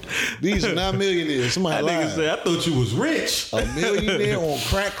 bro. These are not millionaires. Somebody lied. Nigga said, I thought you was rich. A millionaire on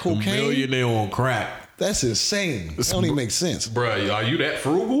crack cocaine. A millionaire on crack. That's insane. That don't even make sense. Bruh, are you that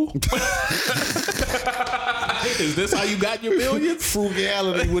frugal? Is this how you got your millions?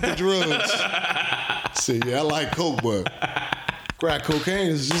 Frugality with the drugs. See, I like coke, but crack cocaine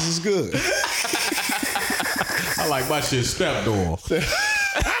is just as good. I like my shit stepped on.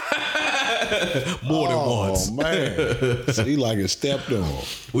 More than once. Oh, man. So you like it stepped on.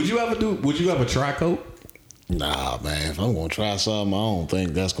 Would you ever try coke? Nah, man. If I'm going to try something, I don't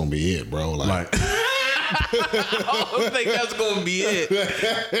think that's going to be it, bro. Like I don't think that's gonna be it.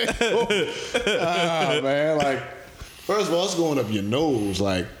 Man, like first of all, it's going up your nose,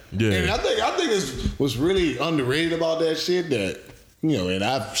 like. Yeah. And I think it's what's really underrated about that shit that and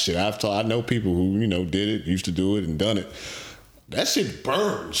I've taught. I know people who did it, used to do it, and done it. That shit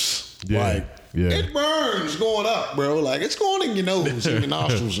burns. Yeah. Like it burns going up, bro. Like it's going in your nose and your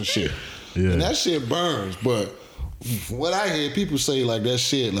nostrils and shit. Yeah. And that shit burns. But what I hear people say, like that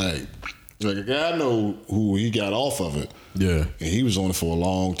shit, like a guy I know who he got off of it. Yeah. And he was on it for a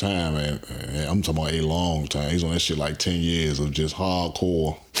long time, and I'm talking about a long time. He's on that shit like 10 years of just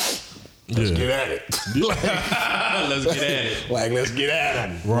hardcore. Let's get at it. Let's get at it. Like, let's get at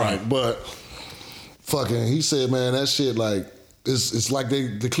him. Right. But fucking, he said, man, that shit, like, it's like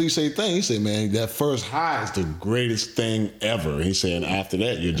the cliche thing. He said, man, that first high is the greatest thing ever. He said, and after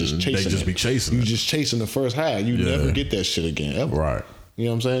that, you're just chasing it. They just be chasing it. You just chasing the first high. You never get that shit again, ever. Right. You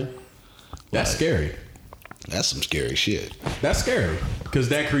know what I'm saying? That's scary. That's some scary shit. That's scary because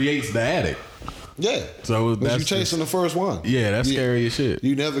that creates the addict. Yeah. So that's you chasing the first one. Yeah, that's scary as shit.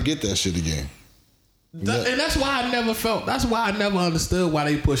 You never get that shit again. And that's why I never felt. That's why I never understood why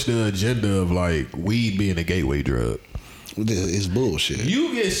they push the agenda of like weed being a gateway drug. It's bullshit.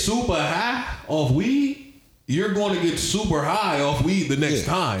 You get super high off weed. you're going to get super high off weed the next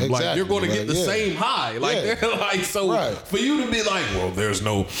time. Exactly. Like, you're going to get the same high. Like, like so for you to be like, well, there's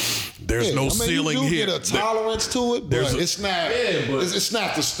no ceiling you here. You get a tolerance to it, but it's not. It's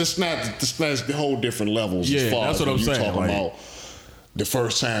not the whole different levels. As far that's what I'm saying. Talking about the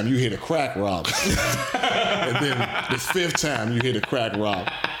first time you hit a crack rock, and then the fifth time you hit a crack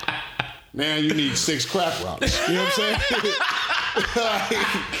rock. Now you need 6 crack rocks. You know what I'm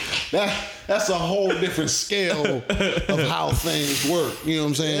saying? That's a whole different scale of how things work. You know what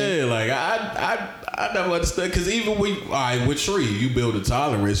I'm saying? Yeah, like I never understood, because even with Shree, you build a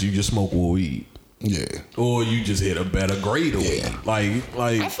tolerance, you just smoke more weed. Yeah. Or you just hit a better grade of weed. Like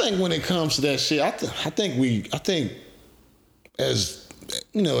I think when it comes to that shit, I think as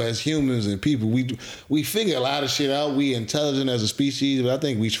you know, as humans and people, we figure a lot of shit out. We intelligent as a species, but I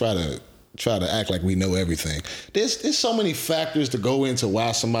think we try to act like we know everything. There's so many factors to go into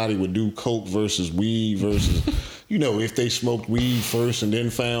why somebody would do coke versus weed versus, you know, if they smoked weed first and then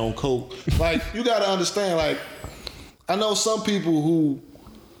found coke. Like, you got to understand, like, I know some people who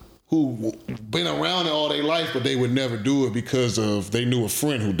been around it all their life, but they would never do it because of they knew a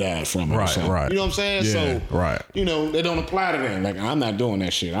friend who died from it. Right. You know what I'm saying? Yeah, so, you know, they don't apply to them. Like, I'm not doing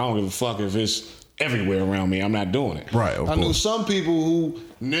that shit. I don't give a fuck if it's everywhere around me. I'm not doing it. Right. I knew some people who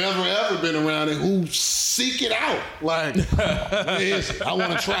never ever been around it who seek it out. Like, where is it? I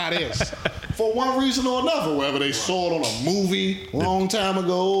want to try this. For one reason or another, whether they saw it on a movie a long time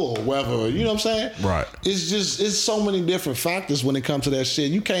ago or whether, you know what I'm saying? Right. It's so many different factors when it comes to that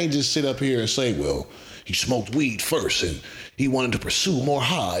shit. You can't just sit up here and say, well, he smoked weed first and he wanted to pursue more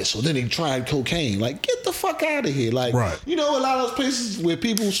highs, so then he tried cocaine. Like, get the fuck out of here. Like, you know, a lot of those places where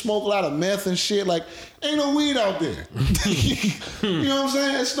people smoke a lot of meth and shit, like, ain't no weed out there. You know what I'm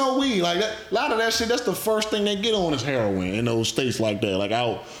saying? It's no weed. Like, a lot of that shit, that's the first thing they get on is heroin in those states like that. Like,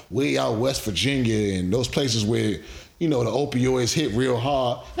 way out West Virginia and those places where, you know, the opioids hit real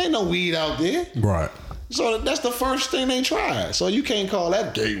hard. Ain't no weed out there. Right. So that's the first thing they tried. So you can't call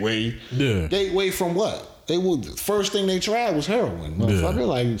that gateway. Yeah. Gateway from what? The first thing they tried was heroin. Motherfucker,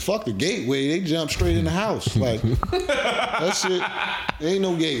 like, fuck the gateway. They jumped straight in the house. Like, that shit, there ain't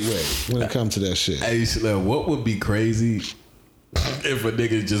no gateway when it comes to that shit. Hey, Slim, what would be crazy if a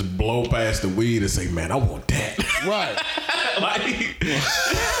nigga just blow past the weed and say, man, I want that. Right. Like,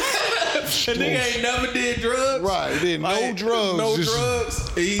 a nigga ain't never did drugs. Right. Did no drugs. No drugs.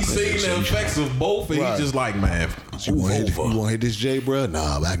 He's seen the effects of both, and he's just like, man, you want to hit this J, bro?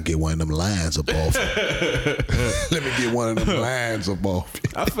 Nah, I can get one of them lines up off. Let me get one of them lines up off.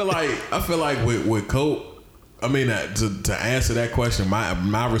 I feel like with coke, I mean, to answer that question,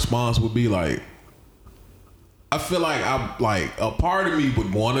 my response would be like, I feel like a part of me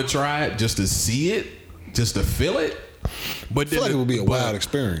would want to try it just to see it, just to feel it. But I feel like it would be a wild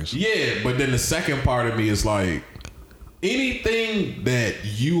experience. Yeah, but then the second part of me is like, anything that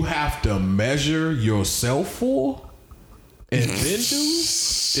you have to measure yourself for and then do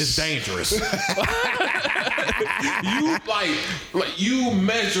is dangerous. You you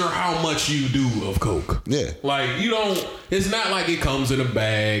measure how much you do of coke. Yeah. Like, you don't, it's not like it comes in a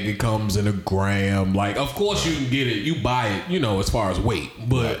bag, it comes in a gram. Like, of course you can get it, you buy it, you know, as far as weight.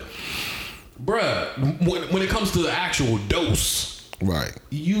 But bruh, when it comes to the actual dose, right,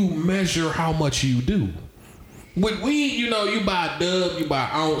 you measure how much you do. With weed, you know, you buy a dub, you buy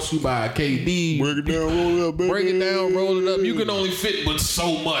an ounce, you buy a KD. Break it down, roll it up, baby. Break it down, roll it up. You can only fit but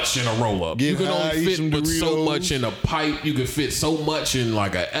so much in a roll up. You can only fit but so much in a pipe. You can fit so much in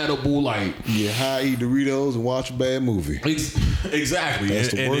like an edible, like. Get high, eat Doritos, and watch a bad movie. Exactly.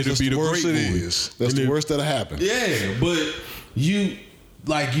 That's the worst. That's the worst it is. That's the worst that'll happen. Yeah, but you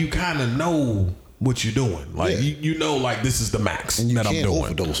kind of know what you're doing. Like, you know, like, this is the max that I'm doing.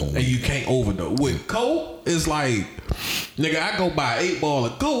 Overdose on and you can't overdose. With coke, it's like, nigga, I go buy 8 ball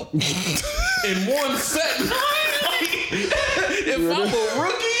of coke in one set. If I'm a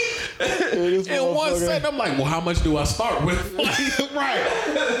rookie, in one set, I'm like, well, how much do I start with? Like, right.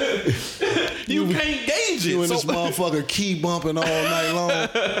 You can't gauge it. You and this motherfucker key bumping all night long.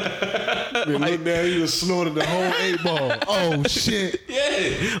 Then look down, you just snorted the whole 8 ball. Oh, shit.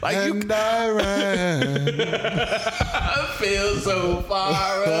 Yeah. Like, and I ran. I feel so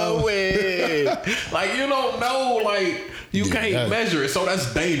far away. Like, you don't know, like, you can't measure it, so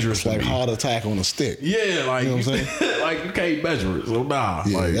that's dangerous. It's like heart attack on a stick. Yeah, like, you know what I'm saying? Like, you can't measure it, so nah.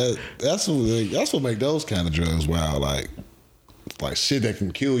 Yeah, like, that's what make those kind of drugs wild. Like shit that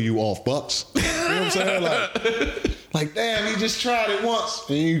can kill you off bucks. You know what I'm saying? Like damn, you just tried it once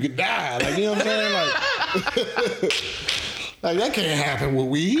and you could die. Like, you know what I'm saying? Like, Like that can't happen with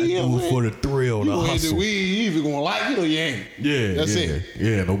weed. Do it for the thrill, the hustle. Weed, you either gonna like it or you ain't. Yeah, that's it.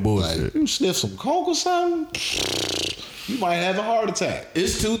 Yeah, no bullshit. Like, you sniff some coke or something, you might have a heart attack.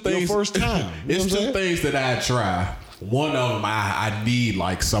 It's two things. Your first time. It's two things that I try. One of them, I need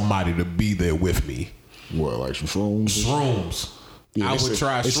like somebody to be there with me. What, like some shrooms? Shrooms. Yeah, I would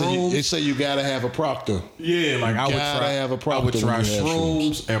try shrooms. They say you gotta have a proctor. Yeah, like I would try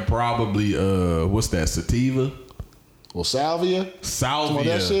shrooms and probably what's that, sativa? Or salvia? Salvia.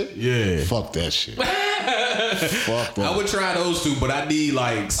 That shit? Yeah. Fuck that shit. Fuck that. I would try those two, but I need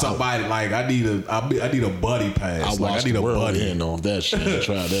like somebody. Like I need a buddy pass. I need a buddy. In on that shit. I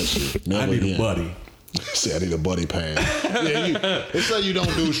tried that shit. Never I need again. a buddy. See, I need a buddy pass. Yeah, they say you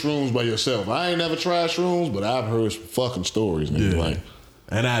don't do shrooms by yourself. I ain't never tried shrooms, but I've heard some fucking stories. Nigga. Yeah. Like,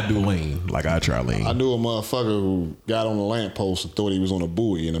 and I do lean. Like I try lean. I knew a motherfucker who got on a lamppost and thought he was on a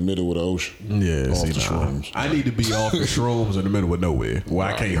buy in the middle of the ocean. Yeah, off the shrooms. I need to be off the shrooms in the middle of nowhere where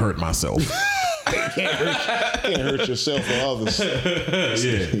I can't hurt myself. Can't hurt yourself or others.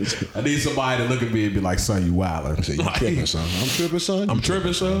 Yeah, I need somebody to look at me and be like, "Son, you wildin'." I say, you tripping, son? I'm tripping, son. I'm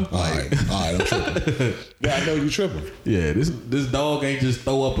tripping, son. All right, I'm tripping. Yeah, I know you tripping. Yeah, this dog ain't just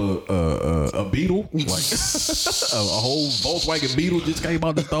throw up a beetle, like a whole Volkswagen Beetle just came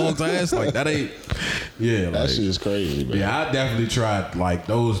out this dog's ass. Like that ain't. Yeah, that shit is crazy, man. Yeah, I definitely tried like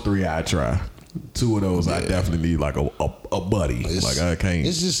those three. I try. Two of those, I definitely need like a buddy. Like I can't.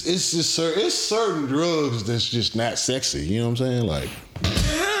 It's certain drugs that's just not sexy. You know what I'm saying?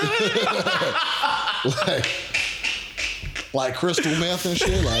 Like crystal meth and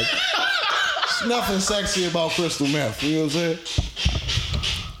shit. Like there's nothing sexy about crystal meth. You know what I'm saying?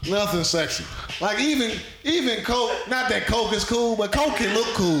 Nothing sexy. Like even coke. Not that coke is cool, but coke can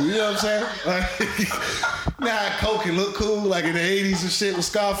look cool. You know what I'm saying? Like, nah, coke can look cool. Like in the '80s and shit with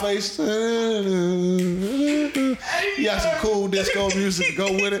Scarface. You got some cool disco music to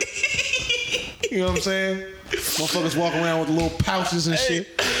go with it. You know what I'm saying? Motherfuckers walk around with little pouches and shit.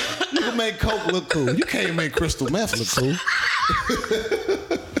 You can make coke look cool. You can't make crystal meth look cool.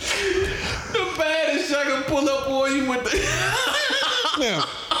 The baddest I can pull up on you with the. Now,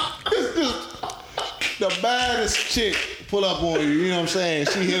 the baddest chick pull up on you, you know what I'm saying?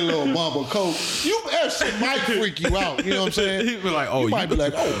 She hit a little bump of coke. That shit might freak you out, you know what I'm saying? He'd be like, oh, you might be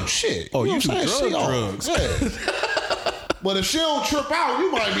like, oh shit. Oh, you know do drugs. Yeah. But if she don't trip out, you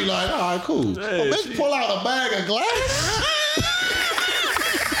might be like, all right, cool. Well, let's pull out a bag of glass.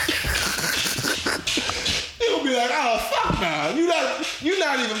 You'll be like, oh fuck nah. You're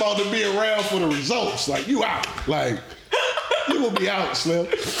not even about to be around for the results. Like you out. Like you will be out, Slim.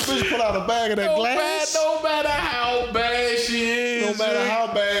 Bitch pull out a bag of that glass. No matter how bad she is. No matter how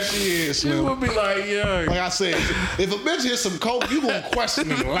bad she is, Slim. You will be like, yeah. Like I said, if a bitch hits some coke, you gonna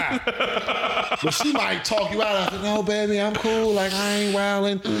question it a lot. But she might talk you out of it. No, baby, I'm cool. Like I ain't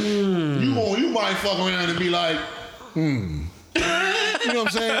wildin'. You might fuck around and be like, You know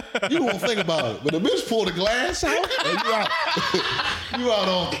what I'm saying? You won't think about it. But the bitch pulled the glass out, and you out. You out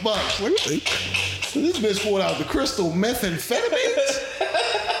on the box. So this bitch pulled out the crystal methamphetamines.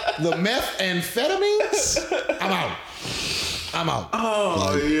 The methamphetamines. I'm out.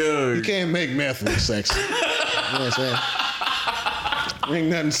 Oh, like, yeah. You can't make meth look sexy. You know what I'm saying? There ain't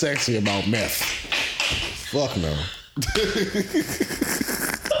nothing sexy about meth. Fuck no.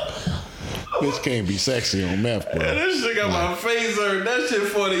 Bitch can't be sexy on meth, bro. Man, that shit got my face hurt. That shit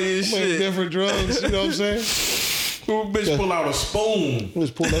funny as shit. Different drugs, you know what I'm saying? Bitch pull out a spoon.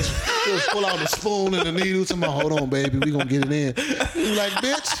 Let's pull out the spoon and the needle. Tell me, hold on, baby, we gonna get it in. You like,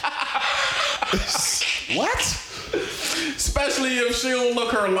 bitch? What? Especially if she don't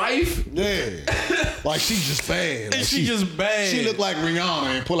look her life. Yeah. Like she just bad. Like she just bad. She look like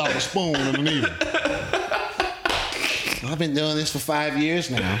Rihanna and pull out the spoon and the needle. I've been doing this for 5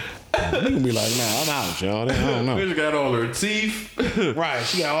 years now. You can be like, nah, I'm out, y'all. I don't know. Bitch got all her teeth. Right.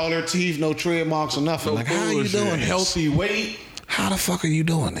 She got all her teeth, no tread marks or nothing. No like, how are you doing this? Healthy weight. How the fuck are you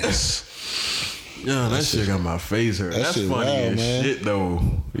doing this? Yeah, that shit got my face hurt. That's funny wild, as man. shit, though.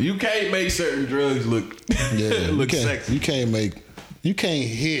 You can't make certain drugs look sexy. You can't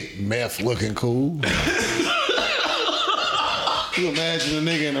hit meth looking cool. You imagine a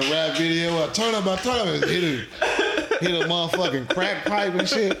nigga in a rap video, turn up, hit a motherfucking crack pipe and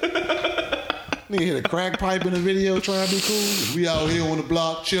shit. Nigga hit a crack pipe in the video trying to be cool. We out here on the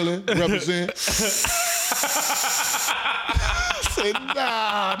block chilling, represent. Say,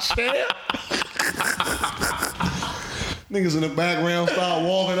 nah, champ. Niggas in the background start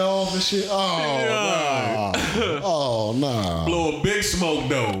walking off and shit. Oh, nah. Oh, nah. Blow a big smoke,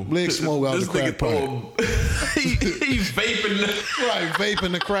 though. Big smoke out the crack pipe. He vaping Right,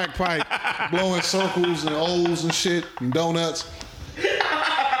 vaping the crack pipe. Blowing circles and O's and shit and donuts.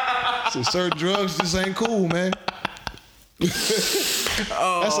 So certain drugs just ain't cool, man.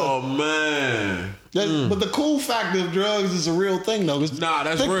 Man. But the cool factor of drugs is a real thing, though. Nah,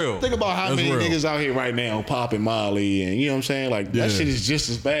 that's real. Think about how many niggas out here right now popping Molly, and you know what I'm saying? Like, that shit is just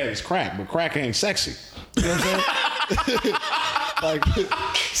as bad as crack, but crack ain't sexy. You know what I'm saying? Like,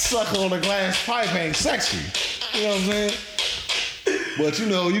 suck on a glass pipe ain't sexy. You know what I'm saying? But you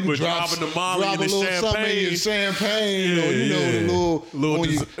know, you can drop a little something in your champagne, or you know, the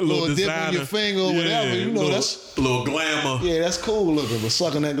little dip on your finger or whatever. You know, that's little glamour. Yeah, that's cool looking, but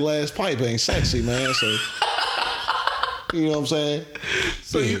sucking that glass pipe ain't sexy, man. So you know what I'm saying?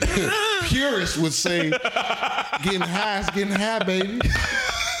 So purists would say, getting high is getting high, baby.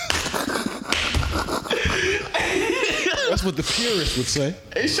 That's what the purists would say.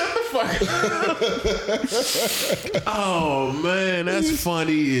 Hey, shut the fuck up. Oh, man, that's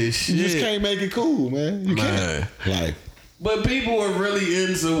funny as shit. You just can't make it cool, man. You can't. Like, but people are really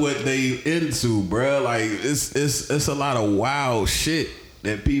into what they into, bro. Like, it's a lot of wild shit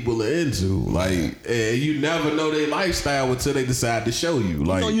that people are into. Like, you never know their lifestyle until they decide to show you.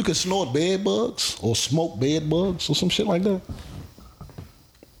 Like, you know, you can snort bed bugs or smoke bed bugs or some shit like that.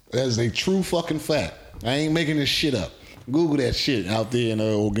 That is a true fucking fact. I ain't making this shit up. Google that shit out there in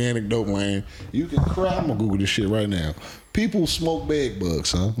the organic dope land. You can cry. I'm gonna Google this shit right now. People smoke bed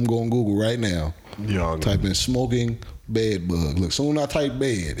bugs, huh? I'm going to Google right now. Young. Type in smoking bed bug. Look, soon I type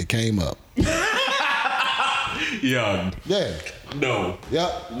bed, it came up. Young. Yeah. No.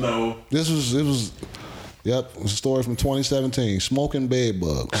 Yep. No. It was a story from 2017. Smoking bed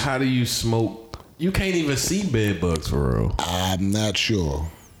bugs. How do you smoke? You can't even see bed bugs for real. I'm not sure.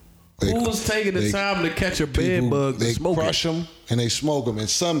 Who's taking the time to catch a bed bug? They crush them and they smoke them, and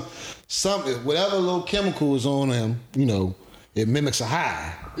some whatever little chemical is on them, you know, it mimics a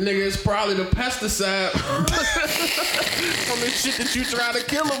high. Nigga, it's probably the pesticide from the shit that you try to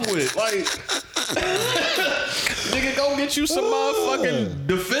kill them with. Like, nigga, go get you some motherfucking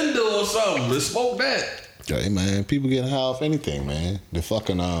Defender or something. Let's smoke that. Hey man, people getting high off anything, man. The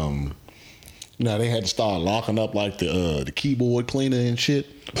fucking you know, they had to start locking up like the keyboard cleaner and shit.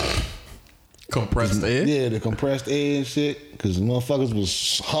 Compressed air? Yeah, the compressed air and shit. Because the motherfuckers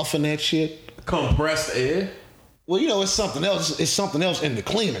was huffing that shit. Compressed air? Well, you know, it's something else. It's something else in the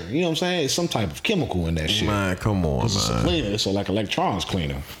cleaner. You know what I'm saying? It's some type of chemical in that shit. Man, come on, It's a cleaner. It's like electronics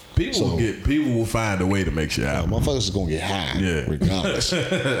cleaner. People will find a way to make shit happen. Motherfuckers is gonna get high, regardless.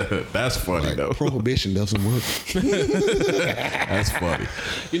 That's funny, like, though. Prohibition doesn't work. That's funny.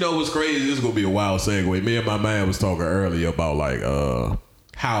 You know what's crazy? This is gonna be a wild segue. Me and my man was talking earlier about like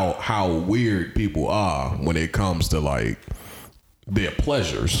how weird people are when it comes to like their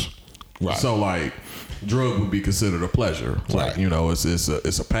pleasures. Right. So like, drug would be considered a pleasure. Like, you know, it's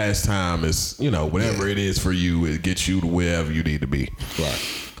a pastime. It's, you know, whatever it is for you, it gets you to wherever you need to be.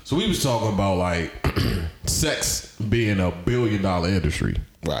 Right. So we was talking about like sex being $1 billion industry.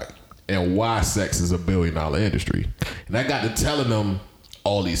 Right. And why sex is $1 billion industry. And I got to telling them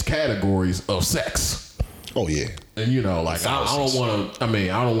all these categories of sex. Oh yeah. And you know, like I don't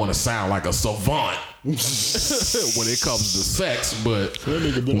want to sound like a savant when it comes to sex, but that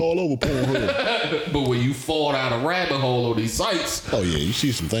nigga been all over Pornhub. But when you fall down a rabbit hole on these sites, oh yeah, you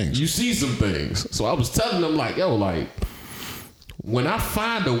see some things. So I was telling them like, yo, like when I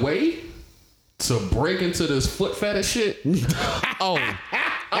find a way to break into this foot fetish shit, I'm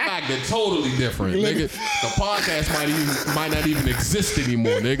acting totally different, nigga. The podcast might not even exist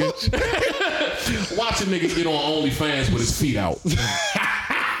anymore, nigga. Watch a nigga get on OnlyFans with his feet out.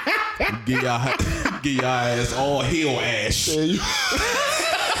 Get y'all ass all heel ass.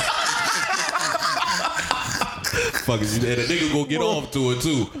 Fuck is you there? The nigga gonna get off to it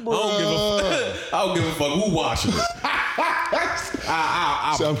too. I don't give a fuck who watching it.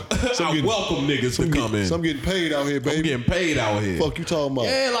 I welcome niggas to come in. So I'm getting paid out here, baby. I'm getting paid out here. Fuck you talking about?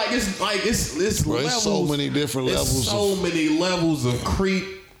 Yeah, it's bro, levels. It's so many different levels. So many levels of creep,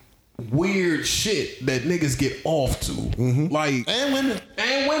 weird shit that niggas get off to. Mm-hmm. Like and women.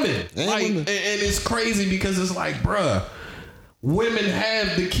 And it's crazy because it's like, bruh, women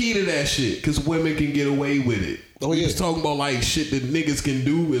have the key to that shit because women can get away with it. Oh, yeah. We was talking about like shit that niggas can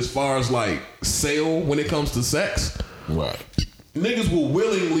do as far as like sale when it comes to sex. Right. Niggas will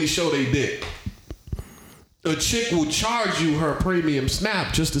willingly show they dick. A chick will charge you her premium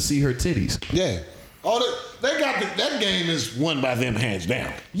snap just to see her titties. Yeah. Oh, they got that game is won by them hands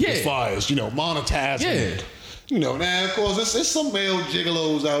down. Yeah. As far as, you know, monetizing. Yeah. You know, now of course it's some male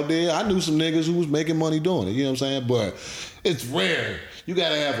gigolos out there. I knew some niggas who was making money doing it. You know what I'm saying? But it's rare. You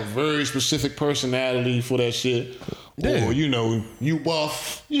gotta have a very specific personality for that shit. Yeah. Or, you know, you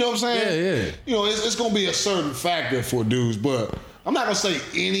buff. You know what I'm saying? Yeah. You know, it's gonna be a certain factor for dudes, but I'm not gonna say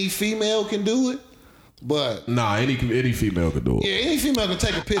any female can do it. But nah, any female can do it. Yeah, any female can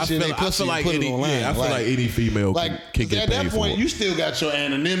take a picture and they pussy and put it online. Yeah, I feel like any female can get at that paid point, for it. you still got your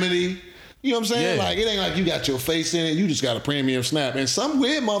anonymity. You know what I'm saying? Yeah. Like, it ain't like you got your face in it. You just got a premium snap. And some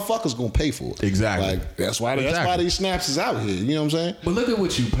weird motherfuckers gonna pay for it. Exactly. Like, that's why these snaps is out here. You know what I'm saying? But look at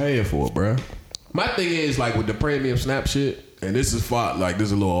what you paying for, bruh. My thing is, like, with the premium snap shit, and this is far, like, this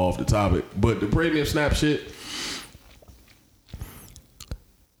is a little off the topic, but the premium snap shit,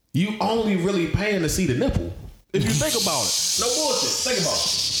 you only really paying to see the nipple. If you think about it. No bullshit. Think about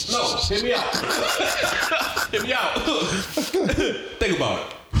it. No, hit me out. Hit me out. Think about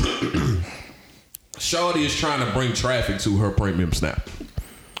it. Shorty is trying to bring traffic to her premium snap.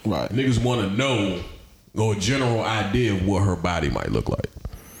 Right. Niggas want to know or a general idea of what her body might look like.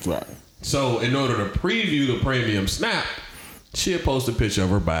 Right. So in order to preview the premium snap, she'll post a picture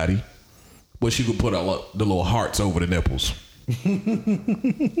of her body, but she could put the little hearts over the nipples.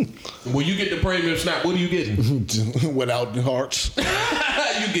 When you get the premium snap, what are you getting? Without the hearts.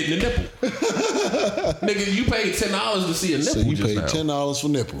 You getting the nipple. Nigga, you paid $10 to see a nipple. So you just paid now. $10 for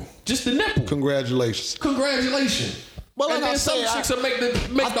nipple. Just the nipple. Congratulations. But like, and then some chicks will make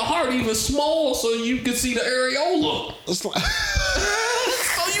the heart even small so you can see the areola. It's like,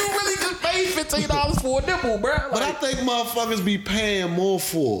 so you really just paid $15 for a nipple, bro. Like, but I think motherfuckers be paying more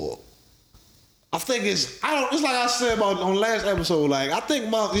for it. I think it's like I said about on last episode. Like I think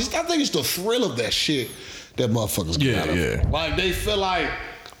it's the thrill of that shit that motherfuckers get out of it. Like they feel like,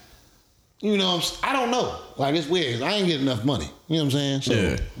 you know, I don't know. Like it's weird. I ain't getting enough money. You know what I'm saying? So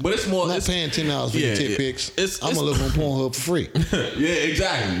yeah, but it's more. I'm not paying $10 for your tit pics. I'm gonna look on Pornhub for free. Yeah,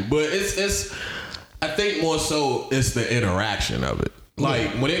 exactly. But it's. I think more so it's the interaction of it. Like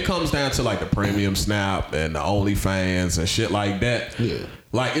when it comes down to like the premium snap and the OnlyFans and shit like that. Yeah.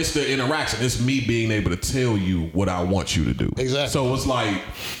 Like it's the interaction. It's me being able to tell you what I want you to do. Exactly. So it's like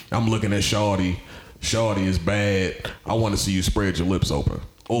I'm looking at Shorty. Shorty is bad. I want to see you spread your lips open,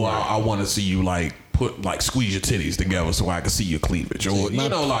 or I want to see you like squeeze your titties together so I can see your cleavage, or you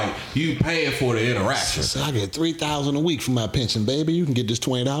know, like you paying for the interaction. So I get $3,000 a week for my pension, baby. You can get this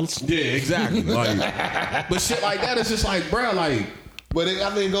 $20. Yeah, exactly. Like, but shit like that is just like, bro, like. But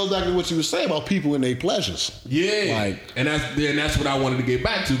I think it goes back to what you were saying about people and their pleasures. Yeah, like, and that's what I wanted to get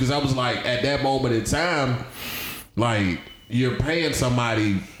back to, because I was like, at that moment in time, like you're paying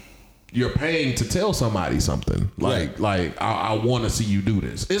to tell somebody something. Like, I want to see you do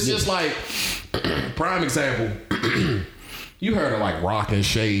this. It's just like, prime example. You heard of like Rock and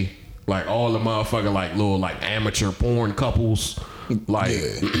Shay, like all the motherfucking like little like amateur porn couples, like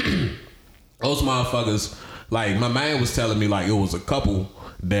those motherfuckers. Like my man was telling me, like it was a couple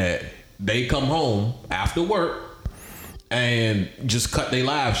that they come home after work and just cut their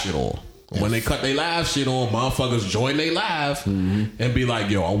live shit on. When they cut their live shit on, motherfuckers join their live and be like,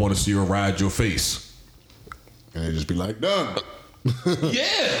 "Yo, I want to see her ride your face," and they just be like, "Done."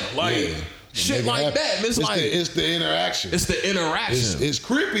 Yeah, like shit like that. And it's the interaction. It's the interaction. It's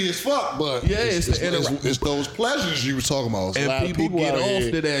creepy as fuck, but it's those pleasures you were talking about. And a lot people of people get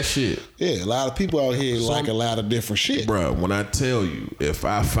off to that shit. Yeah, a lot of people out here like a lot of different shit. Bro, when I tell you, if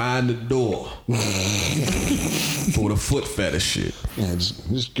I find the door for the foot fetish shit, yeah,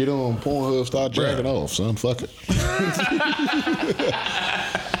 just get on Pornhub, start jacking off, son. Fuck it.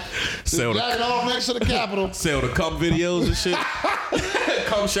 Jacking off next to the Capitol. Sell the cum videos and shit.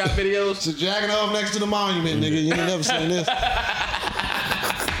 Cum shot videos. So jacking off next to the monument, nigga. You ain't never seen this.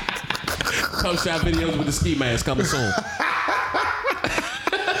 Cum shot videos with the ski mask coming soon.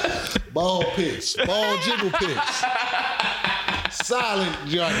 Ball pics. Ball jiggle pics. Silent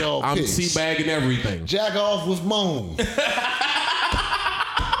jack off pics. I'm teabagging everything. Jack off with moan.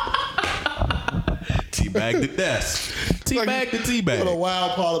 Teabag the desk. Teabag the teabag. What a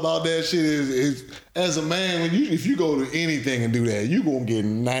wild part about that shit is as a man, if you go to anything and do that, you gonna get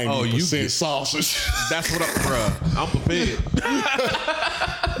 90% sausage. That's what I'm prepared.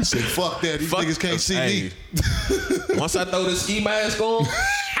 He said, "Fuck that. These niggas can't see me." Once I throw the ski mask on,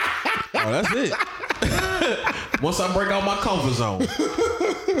 that's it. Once I break out my comfort zone,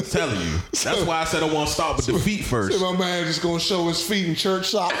 I'm telling you. That's why I said I want to start with the feet first. So my man just gonna show his feet in church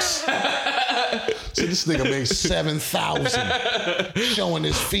socks. So this nigga made $7,000 showing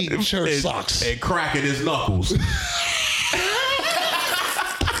his feet in church socks and cracking his knuckles.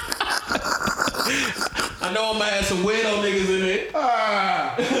 I know I'm gonna have some weirdo niggas in there.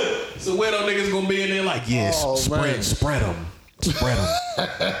 Some weirdo niggas gonna be in there like, yes, spread them.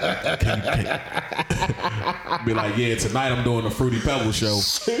 Be like, yeah, tonight I'm doing the Fruity Pebble show.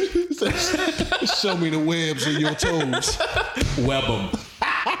 Show me the webs of your toes. Web them.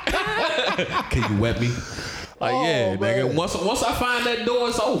 Can you web me? Like, yeah, nigga. Once I find that door,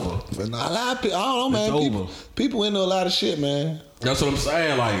 it's over. But a lot of people, I don't know, man. People into a lot of shit, man. That's what I'm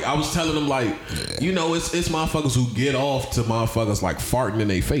saying. Like, I was telling them, like, you know, it's motherfuckers who get off to motherfuckers like farting in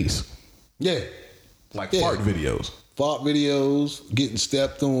their face. Yeah. Like fart videos. Fart videos, getting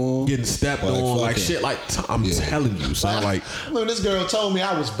stepped on. Like shit. Like, I'm telling you, son. Like, I remember this girl told me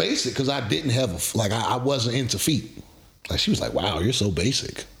I was basic because I didn't have I wasn't into feet. Like, she was like, wow, you're so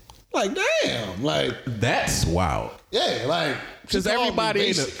basic. Like, damn, like that's wild. Yeah, like because everybody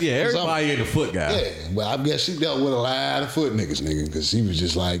ain't a foot guy. Yeah, but I guess she dealt with a lot of foot niggas, because she was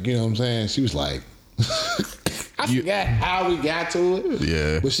just like, you know what I'm saying? She was like, I forgot how we got to it.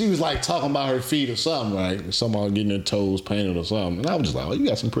 Yeah, but she was like talking about her feet or something, right? Someone getting their toes painted or something, and I was just like, oh, you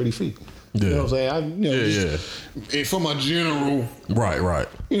got some pretty feet. Yeah. You know what I'm saying? From a general, right,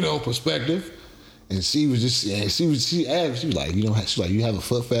 perspective. And she was just, she was like, you have a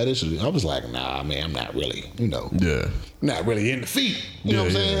foot fetish? I was like, nah, man, I'm not really, not really into feet. You know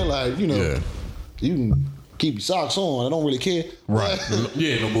what I'm saying? Like, you can keep your socks on. I don't really care. Right. No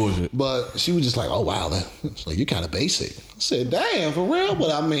bullshit. But she was just like, oh, wow, it's like, you're kind of basic. I said, damn, for real?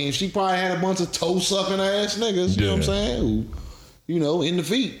 But I mean, she probably had a bunch of toe-sucking ass niggas, you know what I'm saying? Who, in the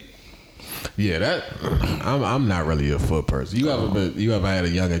feet. Yeah, I'm not really a foot person. You ever had a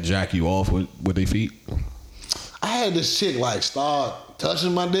younger jack you off with their feet? I had this chick like start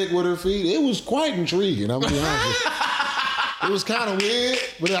touching my dick with her feet. It was quite intriguing. I'm gonna be honest with you. It was kind of weird,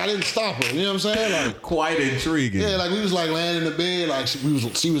 but I didn't stop her. You know what I'm saying? Like, quite intriguing. Yeah, like we was like laying in the bed, like she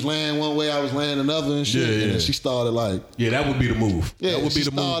was laying one way, I was laying another and shit. Yeah. And then she started like, that would be the move. Yeah, that would be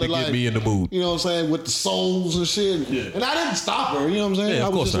the move to get me in the mood. You know what I'm saying? With the soles and shit. Yeah. And I didn't stop her. You know what I'm saying? Yeah, I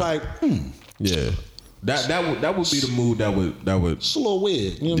was just like, Yeah. That would be the mood that would it's a little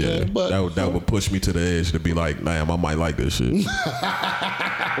weird, you know what I'm saying? But that would push me to the edge to be like, damn, I might like this shit.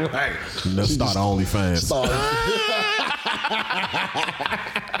 Right. Let's start OnlyFans.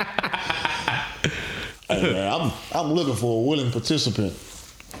 Hey, man, I'm looking for a willing participant.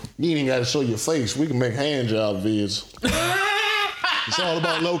 You ain't even got to show your face. We can make hand job vids. It's all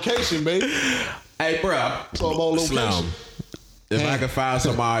about location, baby. Hey, bro. It's all about location. If I can find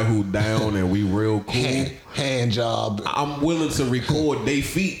somebody who down and we real cool, hand job. I'm willing to record they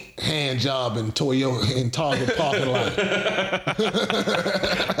feet. Hand job in Toyota in Target parking lot.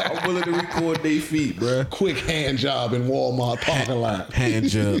 I'm willing to record they feet, bruh. Quick hand job in Walmart parking lot. Hand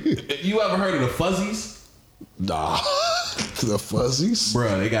job. You ever heard of the Fuzzies? Nah. The Fuzzies?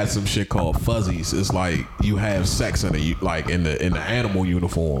 Bruh, they got some shit called Fuzzies. It's like you have sex in the animal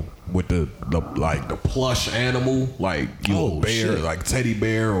uniform with the plush animal, like a bear, shit. Like teddy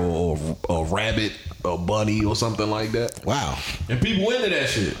bear or a rabbit or bunny or something like that. Wow. And people into that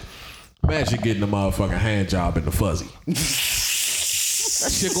shit. Imagine getting a motherfucking hand job in the Fuzzy.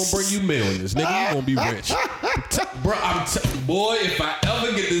 That shit gonna bring you millions, nigga. You gonna be rich. Bro, boy, if I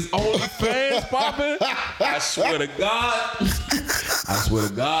ever get this OnlyFans popping, I swear to God,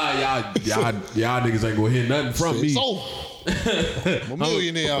 y'all niggas ain't gonna hear nothing from me. I'm a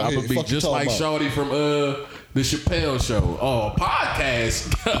millionaire out I'm here. gonna be just like Shorty from the Chappelle Show. Oh, a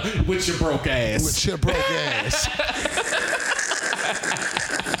podcast with your broke ass. With your broke ass.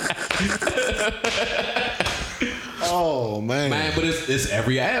 Oh man, but it's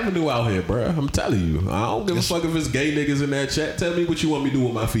every avenue out here, bro. I'm telling you, I don't give a fuck if it's gay niggas in that chat. Tell me what you want me to do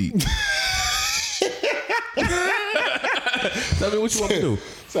with my feet. Tell me what you want me to do.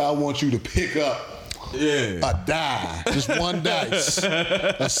 So I want you to pick up a die, just one dice,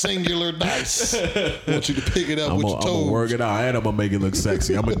 a singular dice. I want you to pick it up with your toes. I'm gonna work it out, and I'm gonna make it look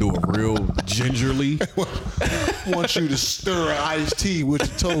sexy. I'm gonna do it real gingerly. I want you to stir an iced tea with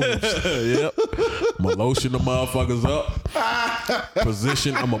your toes. Yep. I'm gonna lotion the motherfuckers up.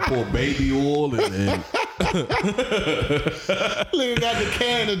 Position. I'm gonna pour baby oil and Look, got the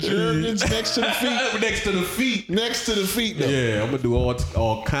can of Jergens next to the feet. Next to the feet. Though. Yeah, I'm gonna do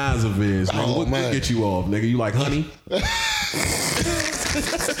all kinds of vids. Nigga, what get you off, nigga? You like honey? Lay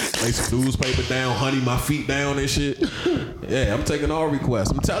some newspaper down, honey my feet down and shit. Yeah, I'm taking all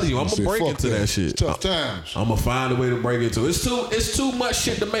requests. I'm telling you, I'm gonna break into that shit. It's tough times. I'm gonna find a way to break into it. It's too much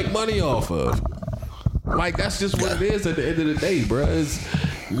shit to make money off of. Like, that's just what it is at the end of the day, bro.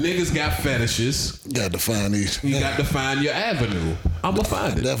 Niggas got fetishes. You got to find these. You got to find your avenue. I'm gonna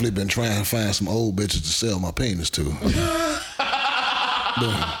find it. Definitely been trying to find some old bitches to sell my penis to.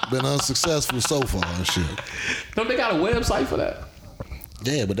 Been unsuccessful so far and shit. Don't they got a website for that?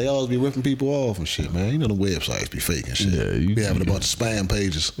 Yeah, but they always be ripping people off and shit, man. You know the websites be fake and shit. Yeah, you be having a bunch of spam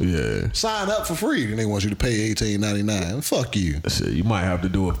pages. Yeah. Sign up for free, then they want you to pay $18.99. Fuck you. Shit, you might have to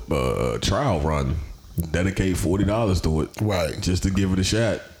do a trial run. Dedicate $40 to it. Right. Just to give it a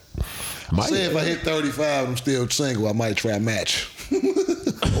shot. Say if I hit 35, I'm still single, I might try match.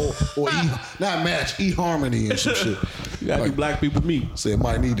 or not match, eHarmony and some shit. You gotta do black people meet. Say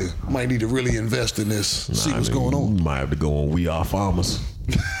might need to really invest in this. See what's going on. You might have to go on We Are Farmers.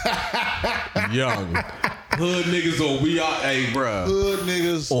 Young hood niggas on We Are. Hey, bruh. Hood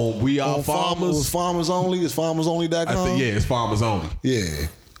niggas on We Are Farmers. Farmers Only. It's farmersonly.com. I think it's Farmers Only. Yeah.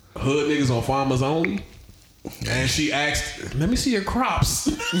 Hood niggas on Farmers Only. And she asked, "Let me see your crops."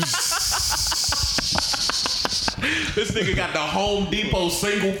 This nigga got the Home Depot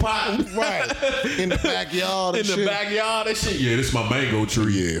single pot. Right. In the backyard and shit. In the backyard and shit. Yeah, this is my mango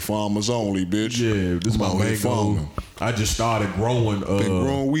tree. Yeah, farmers only, bitch. Yeah, this is my mango. I just started growing. Been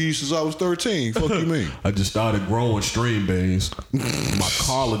growing weed since I was 13. Fuck you mean? I just started growing string beans. My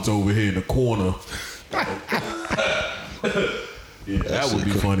collards over here in the corner. Yeah, that would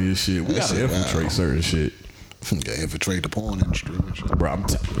be funny as shit. We gotta infiltrate certain shit. Gotta infiltrate the porn industry and shit. Bro,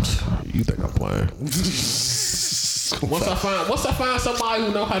 you think I'm playing? Once I find somebody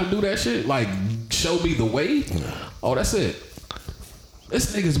who know how to do that shit, like show me the way. Oh, that's it.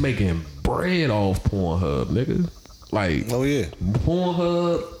 This nigga's making bread off Pornhub, nigga. Like, oh yeah,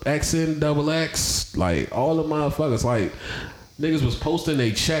 Pornhub, XNXX, like all the motherfuckers, like. Niggas was posting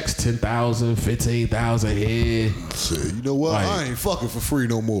they checks 10,000, 15,000 head. You know what? Like, I ain't fucking for free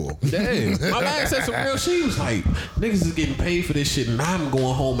no more. Damn. My man said some real shit. He was like, niggas is getting paid for this shit and I'm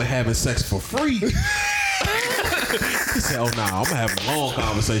going home and having sex for free. He said, oh nah, I'm gonna have a long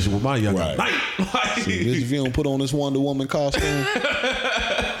conversation with my young night. Like, see, if you don't put on this Wonder Woman costume,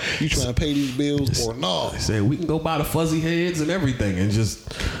 you trying to pay these bills or no? He said, we can go buy the fuzzy heads and everything and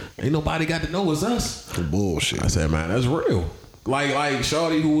just ain't nobody got to know it's us. The bullshit. I said, man, that's real. Like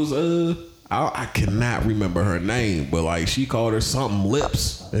Shorty who was I cannot remember her name, but like she called her something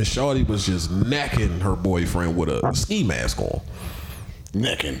lips, and Shorty was just necking her boyfriend with a ski mask on.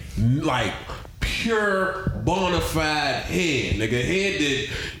 Necking. Like pure bona fide head, nigga. Head that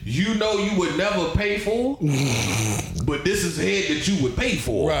you know you would never pay for, but this is head that you would pay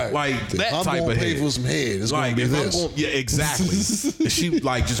for. Right. Like that I'm type of pay head. for some head. It's like gonna be if this. yeah, exactly. And she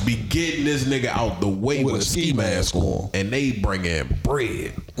like just be getting this nigga out the way with a ski mask on, and they bring in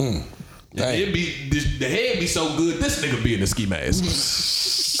bread. And it be the head be so good, this nigga be in the ski mask.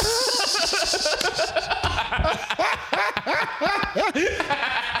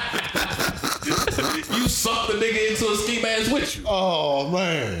 You suck the nigga into a ski mask with you. Oh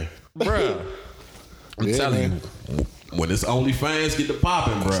man, bruh. I'm telling you, when this OnlyFans get to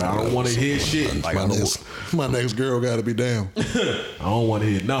popping, bruh, I don't want to hear shit. Like my next girl got to be down. I don't want to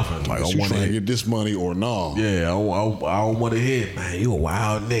hear nothing. Like I want to get this money or no. Yeah, I don't want to hear, man, you a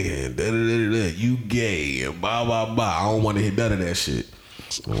wild nigga and da-da-da-da-da, you gay and blah blah blah. I don't want to hear none of that shit.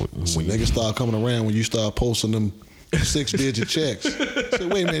 When niggas start coming around, when you start posting them 6-digit checks, say,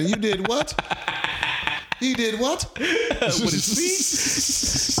 wait a minute, you did what? He did what? With his feet?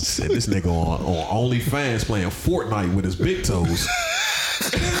 Said this nigga on OnlyFans playing Fortnite with his big toes.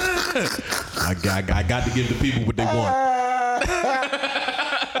 I got to give the people what they want.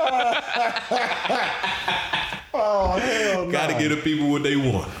 Oh hell no! Got to give the people what they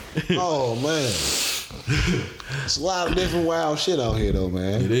want. Oh man, it's a lot of different wild shit out here though,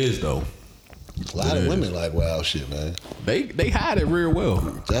 man. It is though. A lot of women like wild shit, man. They hide it real well.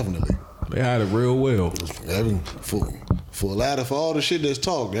 Definitely. They hide it real well. For all the shit that's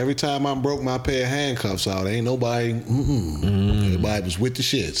talked, every time I broke my pair of handcuffs out, ain't nobody. Everybody was with the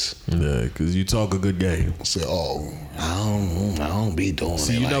shits. Yeah, because you talk a good game. I said, oh, I don't be doing.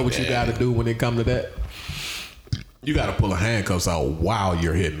 See, you know what you got to do when it come to that. You got to pull the handcuffs out while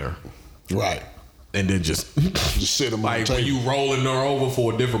you're hitting her, right? And then just sit them like when you rolling her over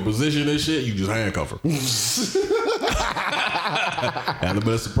for a different position and shit. You just handcuff her. Had a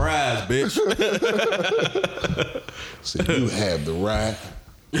bit of surprise, bitch. So you have the right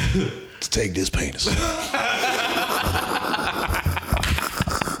to take this penis.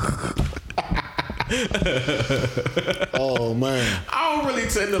 Oh man, I don't really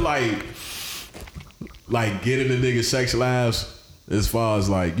tend to like get into niggas' sex lives as far as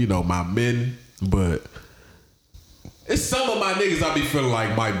like, you know, my men, but it's some of my niggas I be feeling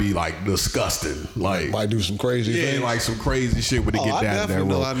like might be like disgusting. Like might do some crazy things. Like some crazy shit when they get down that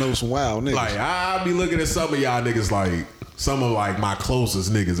road. I know some wild niggas. Like I be looking at some of y'all niggas like some of like my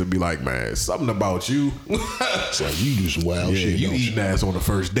closest niggas would be like, man, something about you. It's like you do some wild shit. You eating ass on the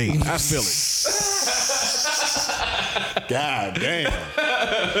first date. I feel it. God damn.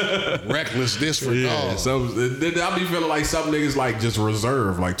 Reckless disregard. Yeah, so I be feeling like some niggas like just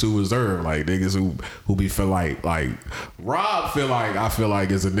reserved, like too reserved, like niggas who be feel like Rob I feel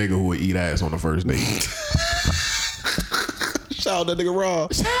like is a nigga who would eat ass on the first date. Shout out that nigga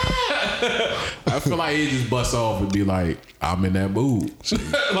Rob. I feel like he just bust off and be like, I'm in that mood.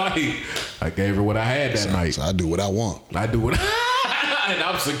 Like I gave her what I had that night. So I do what I want. I do what and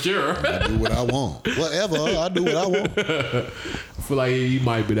I'm secure. I do what I want. Whatever. I do what I want. I feel like he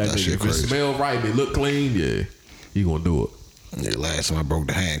might be that nigga. If it smell right and it look clean, yeah, he gonna do it. Yeah, last time I broke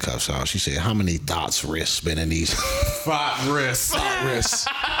the handcuffs out, she said, how many Thot Wrists been in these? Thot Wrists. Thot Wrists.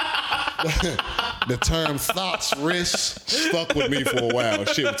 The term Thot Wrists stuck with me for a while.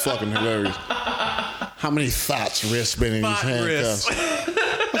 Shit was fucking hilarious. How many Thot Wrists been in these handcuffs?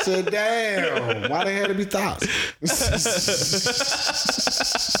 I said, damn, why they had to be thoughts?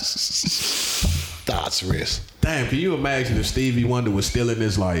 Thot Wrists. Damn, can you imagine if Stevie Wonder was still in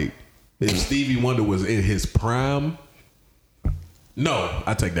his if Stevie Wonder was in his prime? No,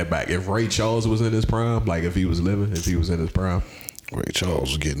 I take that back. If Ray Charles was in his prime, like if he was living, if he was in his prime. Ray Charles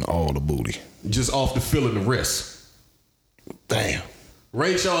was getting all the booty. Just off the feeling the wrist. Damn.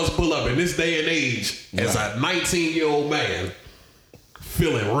 Ray Charles pull up in this day and age as a 19-year-old man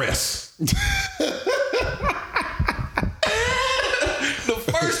feeling wrists. The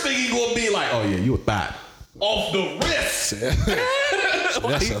first thing he gonna be like, oh yeah, you a thot. Off the wrist.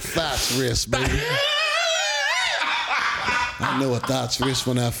 That's a Thot Wrist, baby. I know a Thot Wrist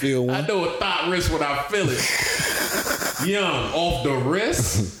when I feel one. I know a Thot Wrist when I feel it. Young, off the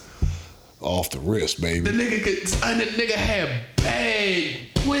wrist. Off the wrist, baby. The nigga had bad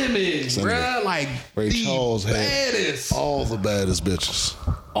women, bruh. Like Ray the Charles baddest. Had all the baddest bitches.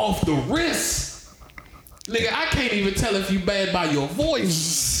 Off the wrist. Nigga, I can't even tell if you bad by your voice.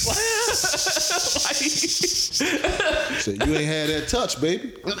 So you ain't had that touch,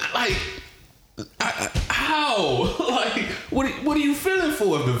 baby. Like, how? Like, what are you feeling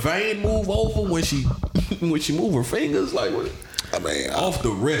for? If the vein move over when she move her fingers, like what? I mean, off the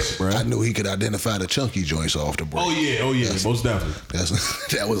wrist, bro. I knew he could identify the chunky joints off the break. Oh yeah, most definitely.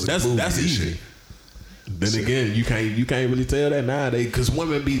 That's easy. Shit. Then again, you can't really tell that nowadays because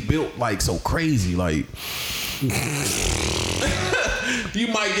women be built like so crazy. Like you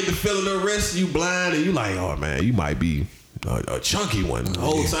might get the feeling of the wrist, you blind, and you like, oh man, you might be a chunky one. The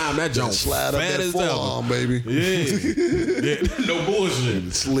whole time that junk slide up that forearm, baby. Yeah. No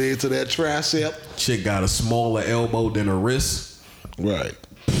bullshit. Slid to that tricep. Chick got a smaller elbow than her wrist. Right.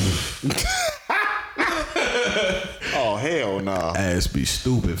 Oh hell no. Nah. Ass be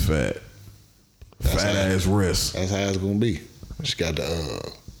stupid fat. Fat ass wrist. That's how it's gonna be. She got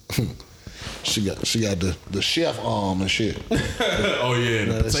the she got the chef arm and shit. Oh yeah,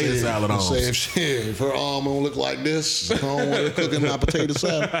 the potato salad arms. If her arm don't look like this, I don't want her cooking my potato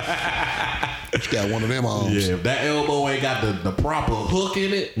salad. She got one of them arms. Yeah, if that elbow ain't got the proper hook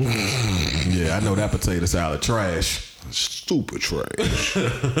in it, yeah, I know that potato salad trash. Stupid trash.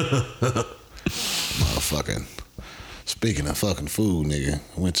 Motherfucking. Speaking of fucking food, nigga,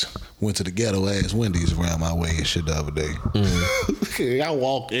 went to the ghetto ass Wendy's around my way and shit the other day. I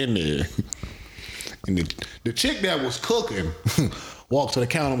walked in there, and the chick that was cooking walked to the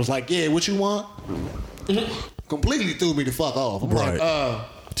counter and was like, "Yeah, what you want?" Completely threw me the fuck off. I'm like,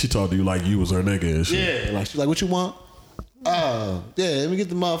 she talked to you like you was her nigga and shit. Yeah, like she's like, "What you want?" Yeah, let me get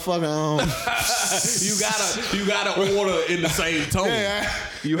the motherfucking You gotta order in the same tone. Yeah,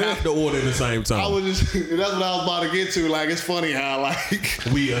 you have to order in the same tone. That's what I was about to get to. Like, it's funny how like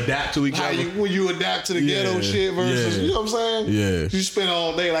we adapt to each other. When you adapt to the ghetto shit versus, you know what I'm saying? Yeah. You spend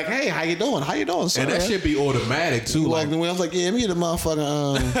all day like, hey, how you doing? How you doing, son? And that shit be automatic too. Like, I was like, yeah, let me get the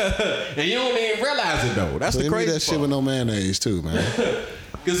motherfucking and you don't even realize it though. That's the crazy part. That shit with no mayonnaise too, man.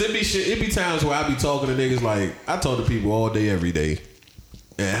 Cause it be times where I be talking to niggas like I talk to people all day, every day,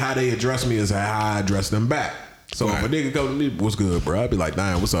 and how they address me is how I address them back. So if a nigga come to me, what's good, bro? I'd be like,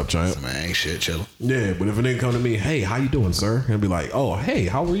 damn, what's up, champ? Man, ain't shit, chillin'. Yeah, but if a nigga come to me, hey, how you doing, sir? And be like, oh, hey,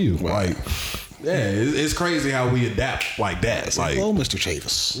 how are you? Right. Like, yeah, it's crazy how we adapt like that. It's like, oh, Mr.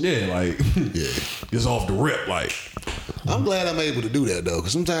 Chavis. Yeah, like, just off the rip, like. I'm glad I'm able to do that though,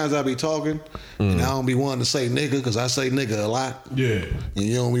 because sometimes I be talking and I don't be wanting to say nigga because I say nigga a lot. Yeah. And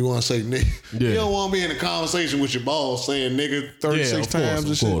you don't be wanting to say nigga. Yeah. You don't want to be in a conversation with your boss saying nigga 36 times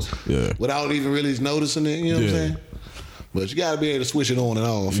and shit. Yeah. Without even really noticing it, you know what I'm saying? But you got to be able to switch it on and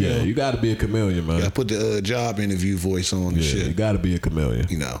off. Yeah, you know? You got to be a chameleon, man. You got to put the job interview voice on and shit. You got to be a chameleon.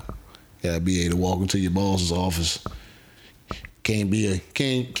 You know, you got to be able to walk into your boss's office. Can't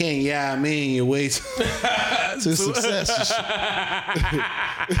yeah, I mean your way to success.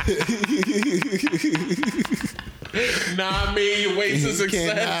 Nah, I mean your way to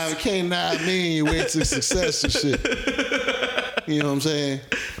success. Can't not mean your way to success and shit. You know what I'm saying?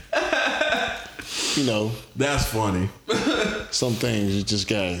 You know, that's funny. Some things you just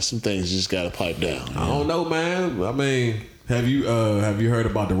gotta pipe down. I don't know, man. I mean, have you heard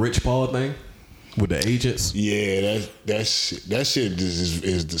about the Rich Paul thing with the agents? Yeah, that shit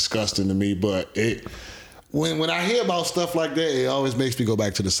is disgusting to me. But when I hear about stuff like that, it always makes me go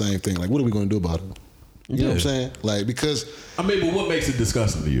back to the same thing. Like, what are we gonna do about it? You know what I'm saying? Like, because I mean, but what makes it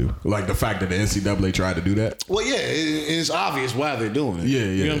disgusting to you? Like the fact that the NCAA tried to do that? Well, yeah, it's obvious why they're doing it. Yeah.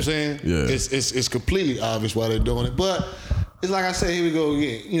 You know what I'm saying? Yeah. It's completely obvious why they're doing it. But it's like I said, here we go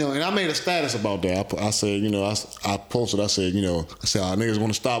again. You know, and I made a status about that. I said, you know, I posted, I said, our niggas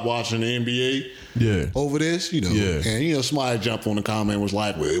want to stop watching the NBA over this, you know. Yeah. And, you know, somebody jumped on the comment was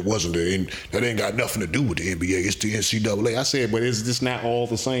like, well, it wasn't that ain't got nothing to do with the NBA. It's the NCAA. I said, but is this not all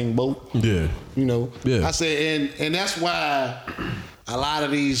the same boat? Yeah. You know? Yeah. I said, and that's why a lot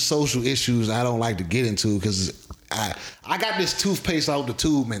of these social issues I don't like to get into, because I got this toothpaste out the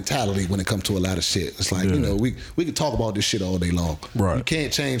tube mentality when it comes to a lot of shit. It's like, you know, we can talk about this shit all day long. Right. You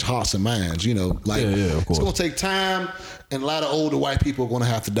can't change hearts and minds, you know. Like, of course. It's going to take time, and a lot of older white people are going to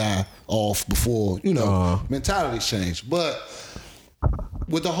have to die off before, you know, mentalities change. But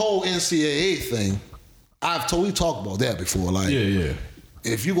with the whole NCAA thing, we talked about that before. Like,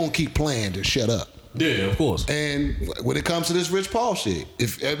 if you're going to keep playing, then shut up. Yeah, of course. And when it comes to this Rich Paul shit,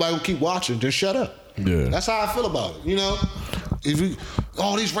 if everybody will keep watching, just shut up. Yeah. That's how I feel about it, you know? If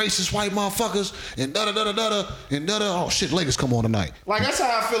all these racist white motherfuckers and oh shit, Lakers come on tonight. Like, that's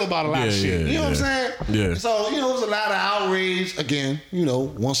how I feel about a lot of shit. You know what I'm saying? Yeah. So, you know, there's a lot of outrage again, you know,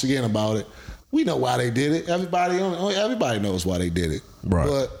 once again about it. We know why they did it. Everybody knows why they did it. Right.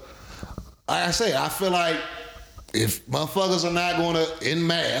 But like I say, I feel like if motherfuckers are not gonna en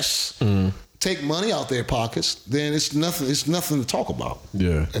masse take money out their pockets, then it's nothing to talk about.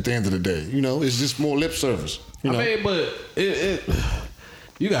 Yeah. At the end of the day, you know, it's just more lip service. You know? I mean, but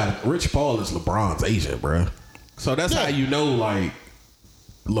you got Rich Paul is LeBron's agent, bro. So that's how you know, like,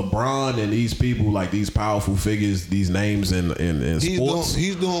 LeBron and these people, like these powerful figures, these names in sports.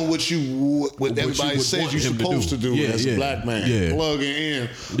 He's doing what everybody says you're supposed to do as a black man. Yeah. Plugging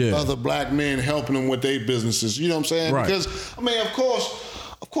in other black men, helping them with their businesses. You know what I'm saying? Right. Because, I mean, of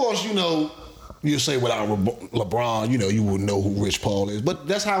course, you know, you say without LeBron, you know, you wouldn't know who Rich Paul is. But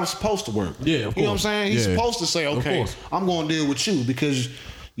that's how it's supposed to work. Yeah, of course. You know what I'm saying? He's supposed to say, okay, I'm going to deal with you because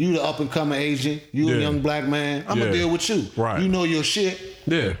you the up-and-coming agent. You a young black man. I'm going to deal with you. Right. You know your shit.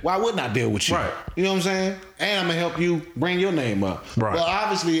 Yeah. Why wouldn't I deal with you? Right. You know what I'm saying? And I'm going to help you bring your name up. Right. Well,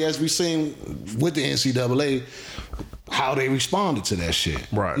 obviously, as we seen with the NCAA, how they responded to that shit.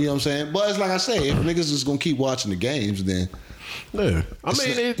 Right. You know what I'm saying? But it's like I say, if niggas is going to keep watching the games, then... Yeah, I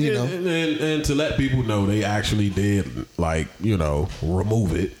mean, you know, and to let people know they actually did, like, you know,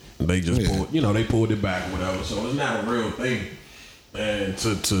 remove it. They just pulled, you know, they pulled it back, whatever. So it's not a real thing. And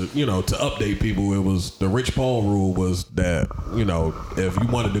to you know, to update people, it was the Rich Paul rule was that, you know, if you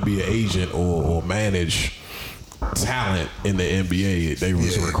wanted to be an agent or manage talent in the NBA, they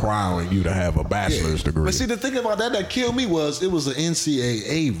was requiring you to have a bachelor's degree. But see, the thing about that killed me was it was the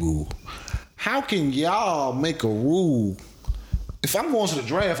NCAA rule. How can y'all make a rule? If I'm going to the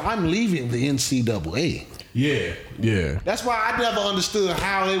draft, I'm leaving the NCAA. Yeah. That's why I never understood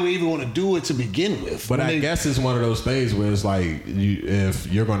how they were even going to do it to begin with. But I guess it's one of those things where it's like, if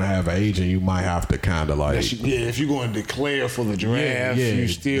you're going to have an agent, you might have to kind of like... if you're going to declare for the draft, you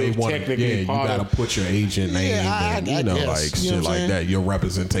still technically you got to put your agent name and, you know, like shit like that, your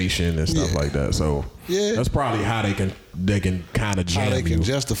representation and stuff like that. So that's probably how they can kind of jam how they can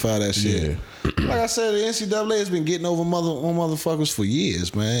justify that shit. Like I said, the NCAA has been getting over motherfuckers for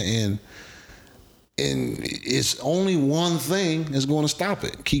years, man, and it's only one thing that's going to stop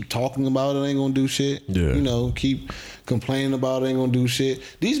it. Keep talking about it, ain't going to do shit. Yeah. You know, keep complaining about it, ain't going to do shit.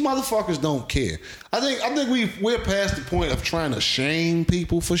 These motherfuckers don't care. I think we're past the point of trying to shame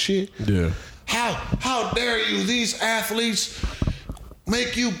people for shit. Yeah. How dare you? These athletes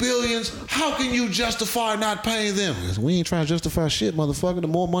make you billions. How can you justify not paying them? We ain't trying to justify shit, motherfucker. The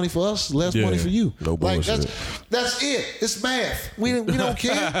more money for us, less money for you. No bullshit. Like, that's it. It's math. We don't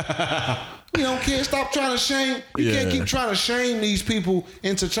care. We don't care. Stop trying to shame. You can't keep trying to shame these people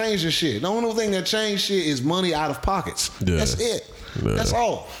into changing shit. The only thing that change shit is money out of pockets. Yeah. That's it. Yeah. That's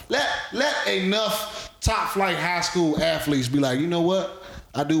all. Let enough top flight high school athletes be like, you know what?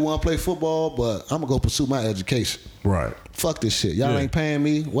 I do want to play football, but I'm going to go pursue my education. Right. Fuck this shit. Y'all ain't paying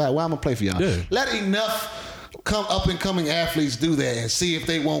me. Why I'm going to play for y'all? Yeah. Let enough up and coming athletes do that and see if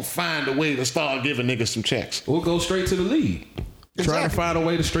they won't find a way to start giving niggas some checks. Or go straight to the league. trying to find a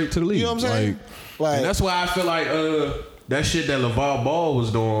way to straight to the league. You know what I'm saying? Like, and that's why I feel like that shit that LaVar Ball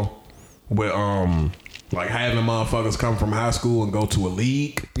was doing with like having motherfuckers come from high school and go to a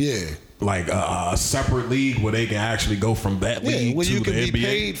league. Yeah. Like a separate league where they can actually go from that league when to you can the be NBA.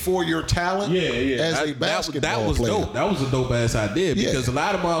 paid for your talent. As a basketball that was player. dope. That was a dope ass idea because a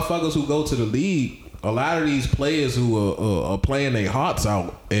lot of motherfuckers who go to the league, a lot of these players who are playing their hearts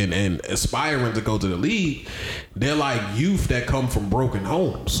out and aspiring to go to the league, they're like youth that come from broken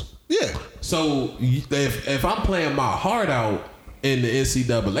homes. Yeah. So if I'm playing my heart out in the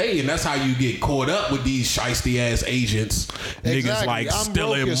NCAA, and that's how you get caught up with these shiesty ass agents, niggas like I'm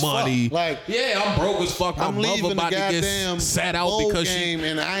stealing money. Like, I'm broke as fuck. My I'm mother leaving about the to get goddamn sat out bowl because game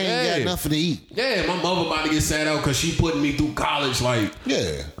and I ain't got nothing to eat. Yeah, my mother about to get sat out because she putting me through college. Like,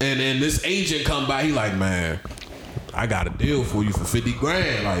 and then this agent come by, he like, man, I got a deal for you for 50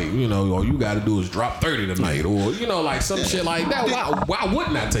 grand. Like, you know, all you got to do is drop 30 tonight, or you know, like some shit like that. Why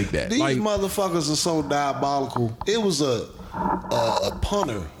wouldn't I take that? These like, motherfuckers are so diabolical. It was a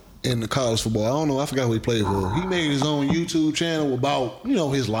punter in the college football. I don't know. I forgot who he played for. He made his own YouTube channel about, you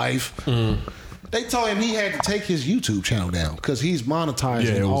know, his life. They told him he had to take his YouTube channel down because he's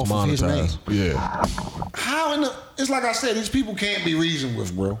monetizing off of his name. Yeah. How in the? It's like I said. These people can't be reasoned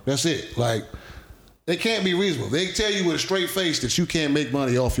with, bro. That's it. Like, they can't be reasonable. They tell you with a straight face that you can't make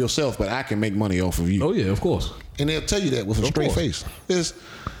money off yourself, but I can make money off of you. Oh yeah, of course. And they'll tell you that with a straight face. It's,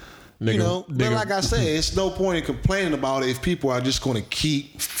 you know, but like I said, it's no point in complaining about it if people are just going to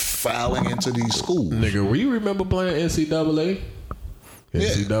keep filing into these schools. Nigga, we remember playing NCAA?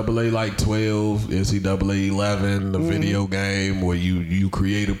 NCAA like 12, NCAA 11, the video game where you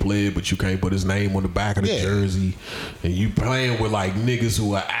create a player but you can't put his name on the back of the jersey, and you playing with like niggas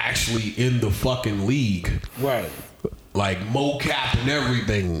who are actually in the fucking league. Right. Like mocap and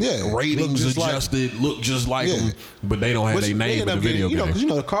everything. Yeah. Ratings adjusted, look just like them, but they don't have their name in the video game. You know, because you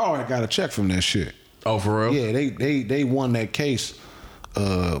know the car got a check from that shit. Oh, for real? Yeah, they won that case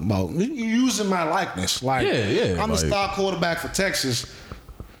about using my likeness. Like, I'm the star quarterback for Texas.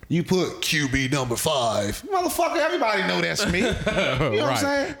 You put QB number 5. Motherfucker, everybody know that's me. You know what I'm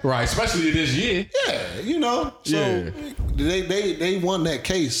saying? Right, especially this year. Yeah, you know. So they won that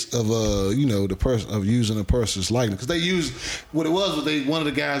case of you know, the person of using a person's likeness. Because they used what it was one of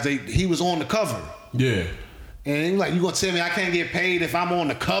the guys, he was on the cover. Yeah. And he was like, you gonna tell me I can't get paid if I'm on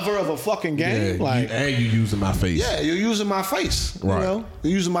the cover of a fucking game? Yeah, like, and you using my face. Yeah, you're using my face. Right. You know,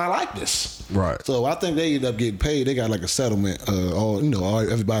 you're using my likeness. Right. So I think they ended up getting paid. They got like a settlement.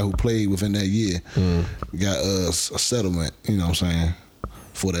 Everybody who played within that year got a settlement. You know what I'm saying,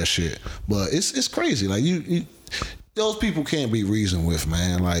 for that shit. But it's crazy. Like you those people can't be reasoned with,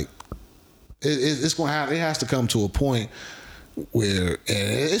 man. Like it's gonna have. It has to come to a point where, and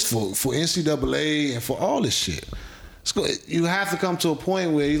it's for NCAA and for all this shit. You have to come to a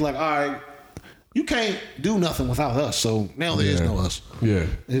point where you're like, all right, you can't do nothing without us. So now there is no us. Yeah.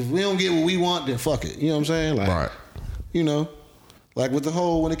 If we don't get what we want, then fuck it. You know what I'm saying? Like, right. You know, like with the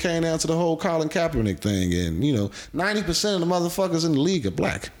whole, when it came down to the whole Colin Kaepernick thing, and you know, 90% of the motherfuckers in the league are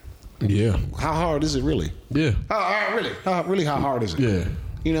black. Yeah. How hard is it really? Yeah. How hard is it? Yeah.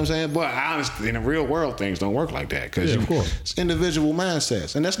 You know what I'm saying? But honestly, in the real world, things don't work like that. Because it's individual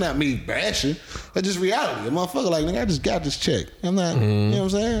mindsets. And that's not me bashing. That's just reality. A motherfucker like, nigga, I just got this check. I'm not, you know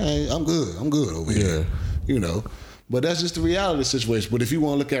what I'm saying? I'm good over here. You know? But that's just the reality of the situation. But if you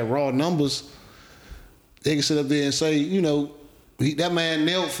want to look at raw numbers, they can sit up there and say, you know, that man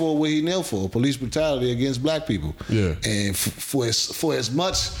knelt for what he knelt for, police brutality against black people. Yeah. And for as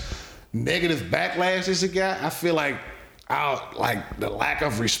much negative backlash as it got, I feel like the lack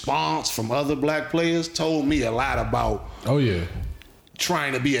of response from other black players told me a lot about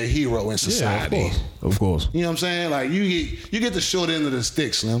trying to be a hero in society. Yeah, of course. You know what I'm saying? Like you get the short end of the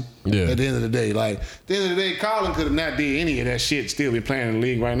stick, Slim. Yeah. At the end of the day. Like at the end of the day, Colin could have not did any of that shit, still be playing in the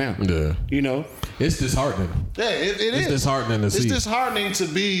league right now. Yeah. You know? It's disheartening. Yeah, it is. It's disheartening to see. It's disheartening to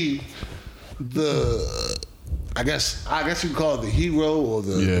be the I guess you can call it the hero or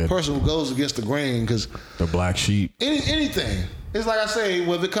the person who goes against the grain, because the black sheep. Anything. It's like I say,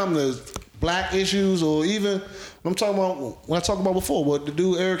 when it comes to black issues, or even when I talked about before, what the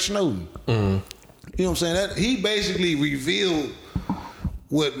dude Eric Snowden. You know what I'm saying? That he basically revealed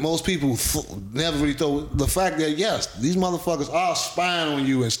what most people never really thought. The fact that yes, these motherfuckers are spying on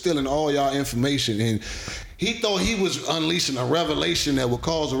you and stealing all y'all information, and he thought he was unleashing a revelation that would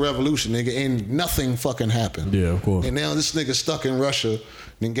cause a revolution, nigga, and nothing fucking happened. Yeah, of course. And now this nigga stuck in Russia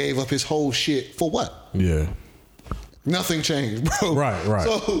and gave up his whole shit for what? Yeah. Nothing changed, bro. Right.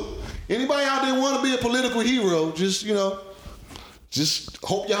 So anybody out there want to be a political hero, just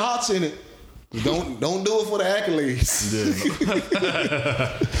hope your heart's in it. Don't do it for the accolades.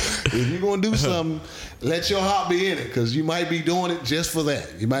 Yeah. If you're gonna do something, let your heart be in it, because you might be doing it just for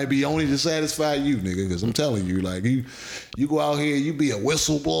that. You might be only to satisfy you, nigga. Because I'm telling you, like you go out here, you be a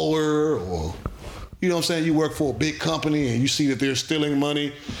whistleblower, or you know what I'm saying, you work for a big company and you see that they're stealing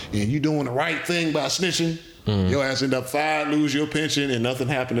money, and you doing the right thing by snitching. Your ass end up fired, lose your pension, and nothing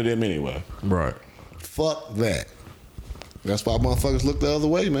happened to them anyway. Right. Fuck that. That's why motherfuckers look the other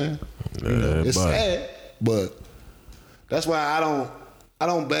way, man. You know, it's sad, but that's why I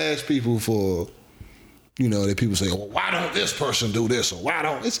don't bash people for, you know, that people say, well, why don't this person do this, or why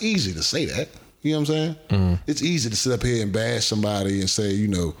don't? It's easy to say that. You know what I'm saying? It's easy to sit up here and bash somebody and say, you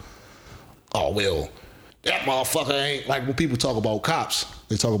know, oh, well, that motherfucker ain't, like when people talk about cops,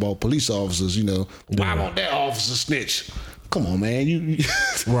 they talk about police officers, you know, why won't that officer snitch? Come on, man. You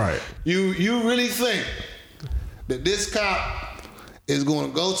right. You really think that this cop is going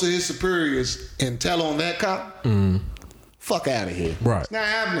to go to his superiors and tell on that cop? Fuck out of here. Right. It's not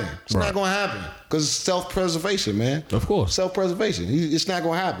happening. It's not going to happen. Because it's self-preservation, man. Of course. Self-preservation. It's not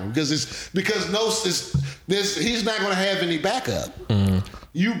going to happen. Because he's not going to have any backup.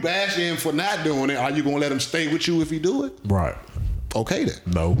 You bash him for not doing it. Are you going to let him stay with you if he do it? Right. Okay then.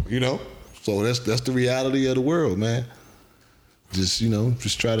 No. You know? So that's the reality of the world, man. Just, you know,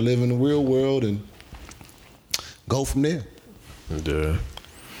 just try to live in the real world and go from there. Yeah.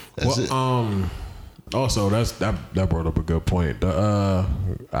 That's it. Also, that brought up a good point.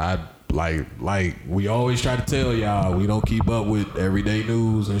 I like we always try to tell y'all, we don't keep up with everyday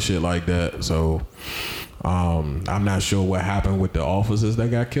news and shit like that. So I'm not sure what happened with the officers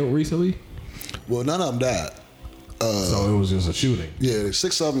that got killed recently. Well, none of them died. So it was just a shooting. Yeah,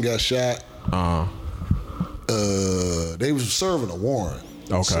 6 of them got shot. They was serving a warrant.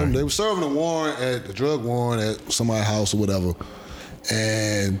 Okay. So they were serving a warrant at the drug warrant at somebody's house or whatever.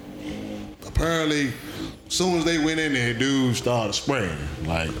 And apparently, as soon as they went in there, dudes started spraying,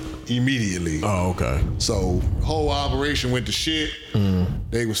 like immediately. Oh, okay. So the whole operation went to shit.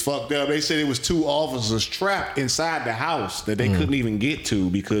 They was fucked up. They said it was 2 officers trapped inside the house that they couldn't even get to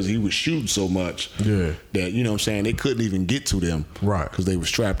because he was shooting so much. Yeah. That, you know what I'm saying, they couldn't even get to them. Right. Because they was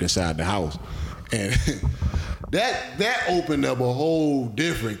trapped inside the house. And that opened up a whole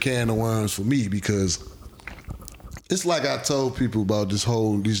different can of worms for me, because it's like I told people about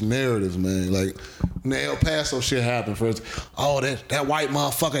these narratives, man. Like when the El Paso shit happened first, oh, that white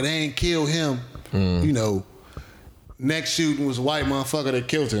motherfucker, they ain't killed him. You know, next shooting was a white motherfucker that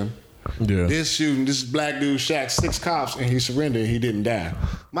killed him. Yeah. This black dude shot 6 cops and he surrendered and he didn't die.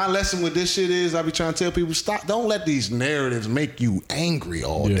 My lesson with this shit is I be trying to tell people, don't let these narratives make you angry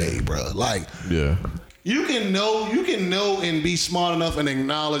all day, bro. Like, you can know and be smart enough and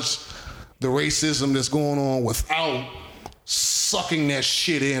acknowledge the racism that's going on without sucking that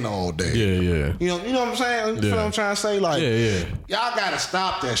shit in all day. Yeah. You know what I'm saying? You know what I'm trying to say? Like, y'all gotta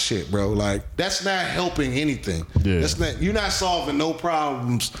stop that shit, bro. Like, that's not helping anything. You're not solving no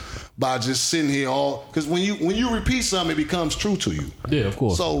problems by just sitting here because when you repeat something, it becomes true to you. Yeah, of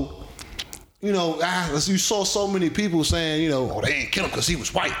course. So, you know, you saw so many people saying, you know, oh, they ain't kill him because he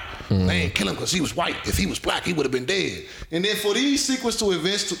was white. They ain't kill him because he was white. If he was black, he would have been dead. And then for these sequence of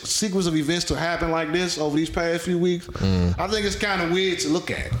events to happen like this over these past few weeks, I think it's kind of weird to look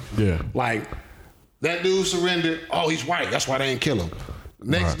at. Yeah. Like, that dude surrendered. Oh, he's white. That's why they ain't kill him.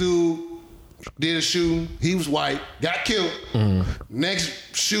 Next dude did a shooting. He was white. Got killed.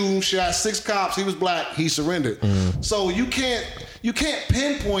 Next shooting, shot 6 cops. He was black. He surrendered. So you can't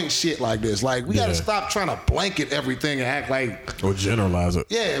pinpoint shit like this. Like, we got to stop trying to blanket everything and act like, or generalize it.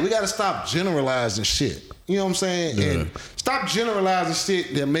 Yeah, we got to stop generalizing shit. You know what I'm saying? Yeah. And stop generalizing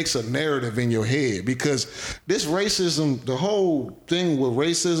shit that makes a narrative in your head, because this racism, the whole thing with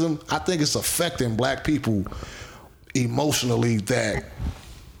racism, I think it's affecting black people emotionally, that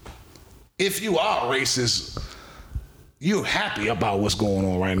if you are racist, you're happy about what's going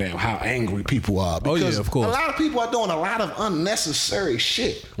on right now, how angry people are. Because of course. A lot of people are doing a lot of unnecessary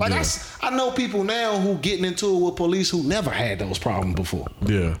shit. Like, I know people now who getting into it with police who never had those problems before.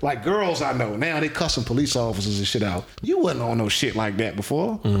 Yeah. Like girls I know, now they cussing police officers and shit out. You wasn't on no shit like that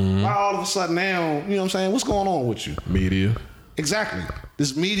before. Why all of a sudden now, you know what I'm saying, what's going on with you? Media. Exactly.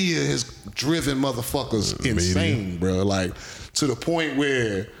 This media has driven motherfuckers insane, bro. Like, to the point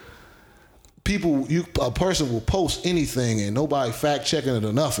where a person will post anything and nobody fact checking it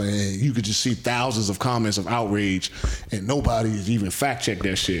enough, and you could just see thousands of comments of outrage and nobody has even fact checked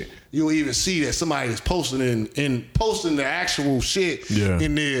that shit. you'll even see that somebody is posting posting the actual shit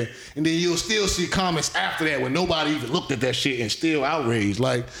in there, and then you'll still see comments after that when nobody even looked at that shit and still outraged.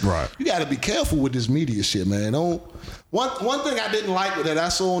 Like, you got to be careful with this media shit, man. One thing I didn't like that I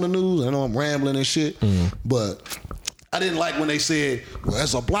saw on the news, I know I'm rambling and shit, but I didn't like when they said, well,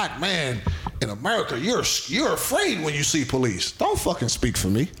 as a black man in America, you're afraid when you see police. Don't fucking speak for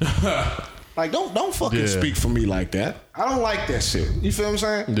me. Like, don't fucking speak for me like that. I don't like that shit. You feel what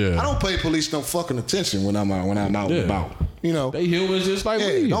I'm saying? Yeah. I don't pay police no fucking attention when I'm out and about. You know, they humans just like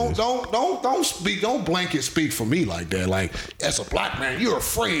we. Don't blanket speak for me like that. Like, as a black man, you're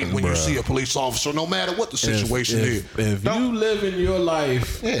afraid when you see a police officer, no matter what the situation is. If you live in your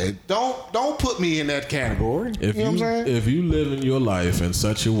life, don't put me in that category. You know what I'm saying? If you live in your life in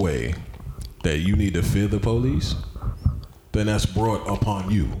such a way that you need to fear the police, then that's brought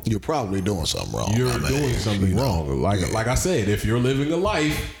upon you. You're probably doing something wrong. You're doing something wrong. Like I said, if you're living a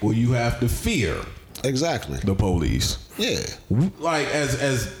life where you have to fear the police. Yeah. Like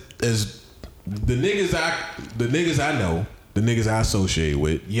as the niggas I know, the niggas I associate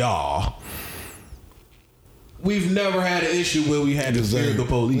with, y'all, we've never had an issue where we had to fear the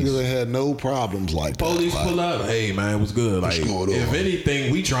police. Niggas had no problems like that. Police pull up, hey man, what's good? Like, if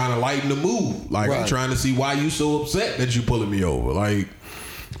anything, we trying to lighten the mood. Like, I'm trying to see why you so upset that you pulling me over. Like,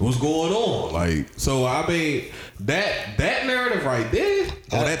 what's going on? Like, so I mean, that narrative right there,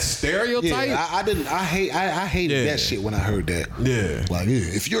 or that stereotype. Yeah, I hated that shit when I heard that. Yeah. Like,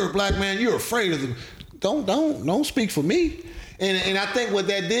 if you're a black man, you're afraid of them. Don't speak for me. And I think what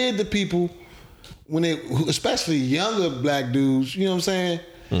that did to people, especially younger black dudes, you know what I'm saying?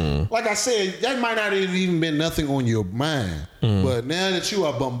 Like I said, that might not have even been nothing on your mind. But now that you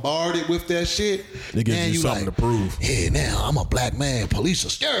are bombarded with that shit, it gives you something to prove. Yeah, now I'm a black man, police are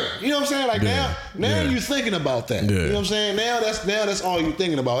scared. You know what I'm saying? Like, now you're thinking about that. You know what I'm saying? Now that's all you're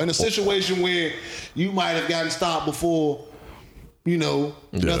thinking about. In a situation where you might have gotten stopped before, you know,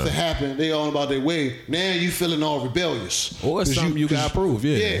 nothing happened, they all about their way. Now you feeling all rebellious. Or it's something you gotta prove,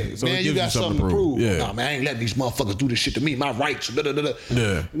 so now you got something to prove. Nah, man, I ain't letting these motherfuckers do this shit to me. My rights.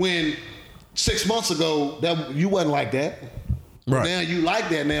 When 6 months ago, that you wasn't like that. Right. Now you like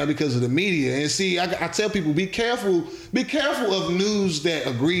that now because of the media. And see, I tell people, be careful of news that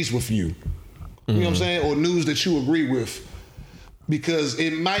agrees with you. You know what I'm saying? Or news that you agree with. Because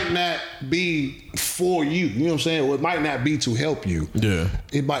it might not be for you. You know what I'm saying? Or it might not be to help you. Yeah.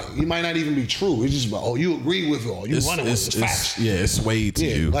 It might not even be true. It's just about, you agree with it, or you running with it. Facts. It's swayed to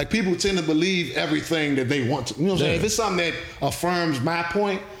you. Like, people tend to believe everything that they want to. You know what I'm saying? If it's something that affirms my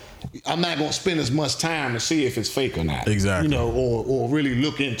point, I'm not going to spend as much time to see if it's fake or not. Exactly. You know, or really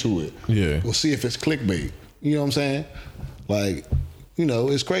look into it. Yeah. Or see if it's clickbait. You know what I'm saying? Like, you know,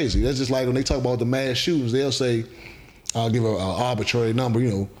 it's crazy. That's just like when they talk about the mass shootings, they'll say, I'll give an arbitrary number, you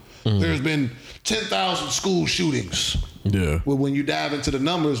know. There's been 10,000 school shootings. Yeah. Well, when you dive into the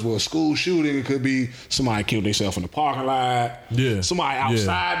numbers, well, a school shooting, it could be somebody killed themselves in the parking lot. Yeah. Somebody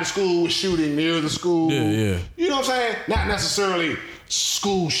outside the school was shooting near the school. Yeah. You know what I'm saying? Not necessarily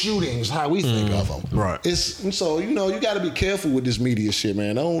school shootings, how we think of them. Right. So, you know, you got to be careful with this media shit,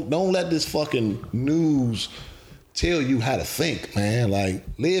 man. Don't let this fucking news tell you how to think, man. Like,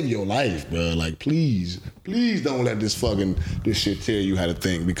 live your life, bro. Like, please don't let this shit tell you how to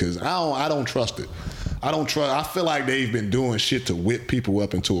think, because I don't trust it. I feel like they've been doing shit to whip people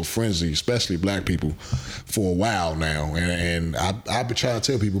up into a frenzy, especially black people, for a while now. And I've been trying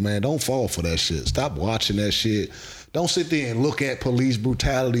to tell people, man, don't fall for that shit. Stop watching that shit. Don't sit there and look at police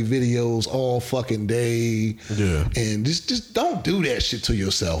brutality videos all fucking day. Yeah. And just don't do that shit to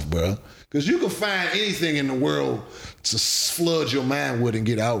yourself, bro. Because you can find anything in the world to flood your mind with and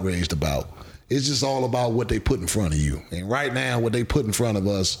get outraged about. It's just all about what they put in front of you. And right now, what they put in front of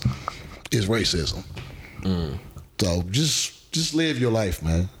us is racism. So just live your life,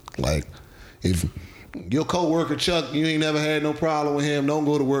 man. Like, if your coworker Chuck, you ain't never had no problem with him, don't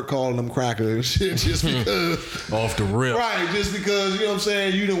go to work calling them crackers and shit just because. Off the rip. Right, just because, you know what I'm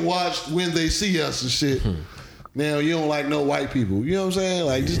saying, you done watched When They See Us and shit. Now you don't like no white people. You know what I'm saying?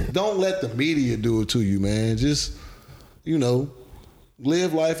 Like, just don't let the media do it to you, man. Just, you know,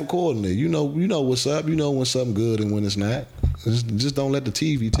 live life accordingly. You know what's up. You know when something good and when it's not. Just don't let the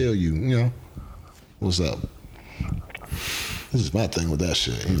TV tell you, you know, what's up. This is my thing with that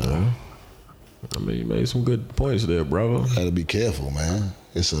shit, you know. I mean, you made some good points there, brother. Gotta be careful, man.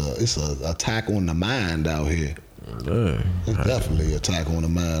 It's a attack on the mind out here. It's definitely an attack on the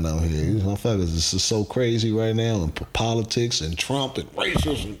mind out here. These motherfuckers is just so crazy right now, and politics and Trump and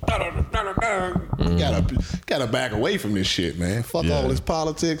racism. Gotta back away from this shit, man. Fuck all this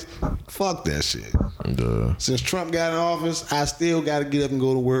politics. Fuck that shit. Since Trump got in office, I still got to get up and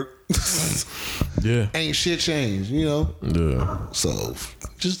go to work. Yeah. Ain't shit changed, you know? Yeah. So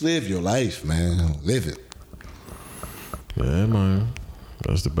just live your life, man. Live it. Yeah, man.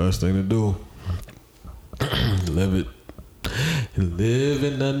 That's the best thing to do. Live it. Live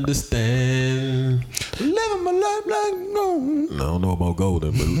and understand. Living my life like gold. I don't know about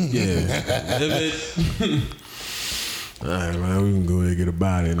golden, but yeah. Live it. All right, man. We can go ahead and get a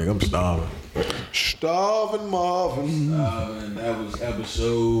body, nigga. I'm starving. Starving Marvin. That was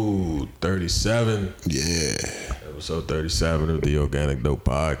episode 37. Yeah. Episode 37 of the Organic Dope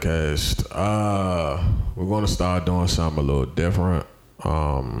Podcast. We're going to start doing something a little different.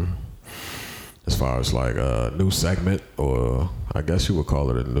 As far as like a new segment, or I guess you would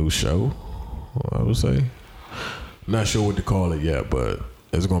call it a new show, I would say. I'm not sure what to call it yet, but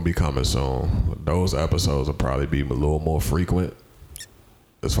it's going to be coming soon. Those episodes will probably be a little more frequent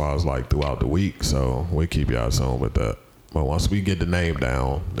as far as like throughout the week, so we'll keep y'all tuned with that. But once we get the name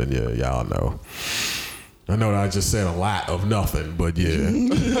down, then yeah, y'all know. I know that I just said a lot of nothing, but yeah.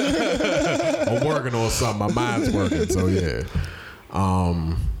 I'm working on something. My mind's working, so yeah.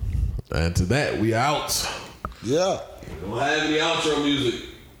 And to that, we out. Yeah. We don't have any outro music.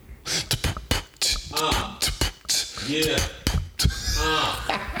 Yeah.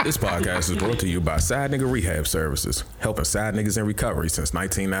 This podcast is brought to you by Side Nigga Rehab Services, helping side niggas in recovery since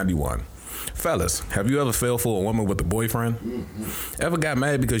 1991. Fellas, have you ever fell for a woman with a boyfriend? Mm-hmm. Ever got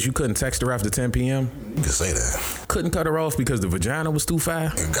mad because you couldn't text her after 10 p.m.? You can say that. Couldn't cut her off because the vagina was too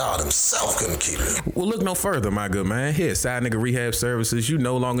far? And God himself couldn't keep it. Well, look no further, my good man. Here at Side Nigga Rehab Services, you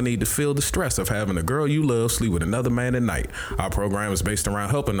no longer need to feel the stress of having a girl you love sleep with another man at night. Our program is based around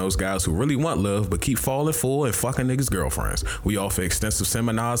helping those guys who really want love but keep falling for and fucking niggas' girlfriends. We offer extensive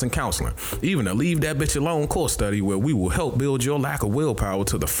seminars and counseling. Even a Leave That Bitch Alone course study where we will help build your lack of willpower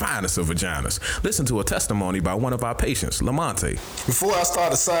to the finest of vaginas. Listen to a testimony by one of our patients, Lamonte. Before I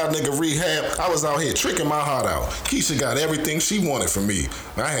started Side Nigga Rehab, I was out here tricking my heart out. Keisha got everything she wanted from me.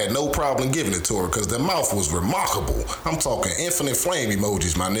 I had no problem giving it to her because their mouth was remarkable. I'm talking infinite flame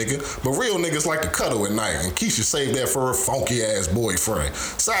emojis, my nigga. But real niggas like to cuddle at night, and Keisha saved that for her funky ass boyfriend.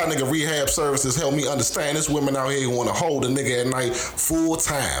 Side Nigga Rehab Services help me understand there's women out here who want to hold a nigga at night full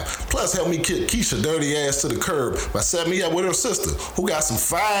time. Plus help me kick Keisha dirty ass to the curb by setting me up with her sister, who got some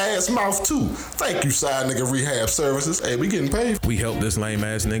fire ass mouth too. Thank you, Side Nigga Rehab Services. Hey, we getting paid. We help this lame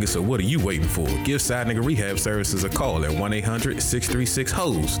ass nigga, so what are you waiting for? Give Side Nigga Rehab Services a call at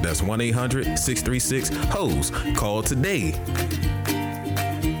 1-800-636-HOES. That's 1-800-636-HOES. Call today.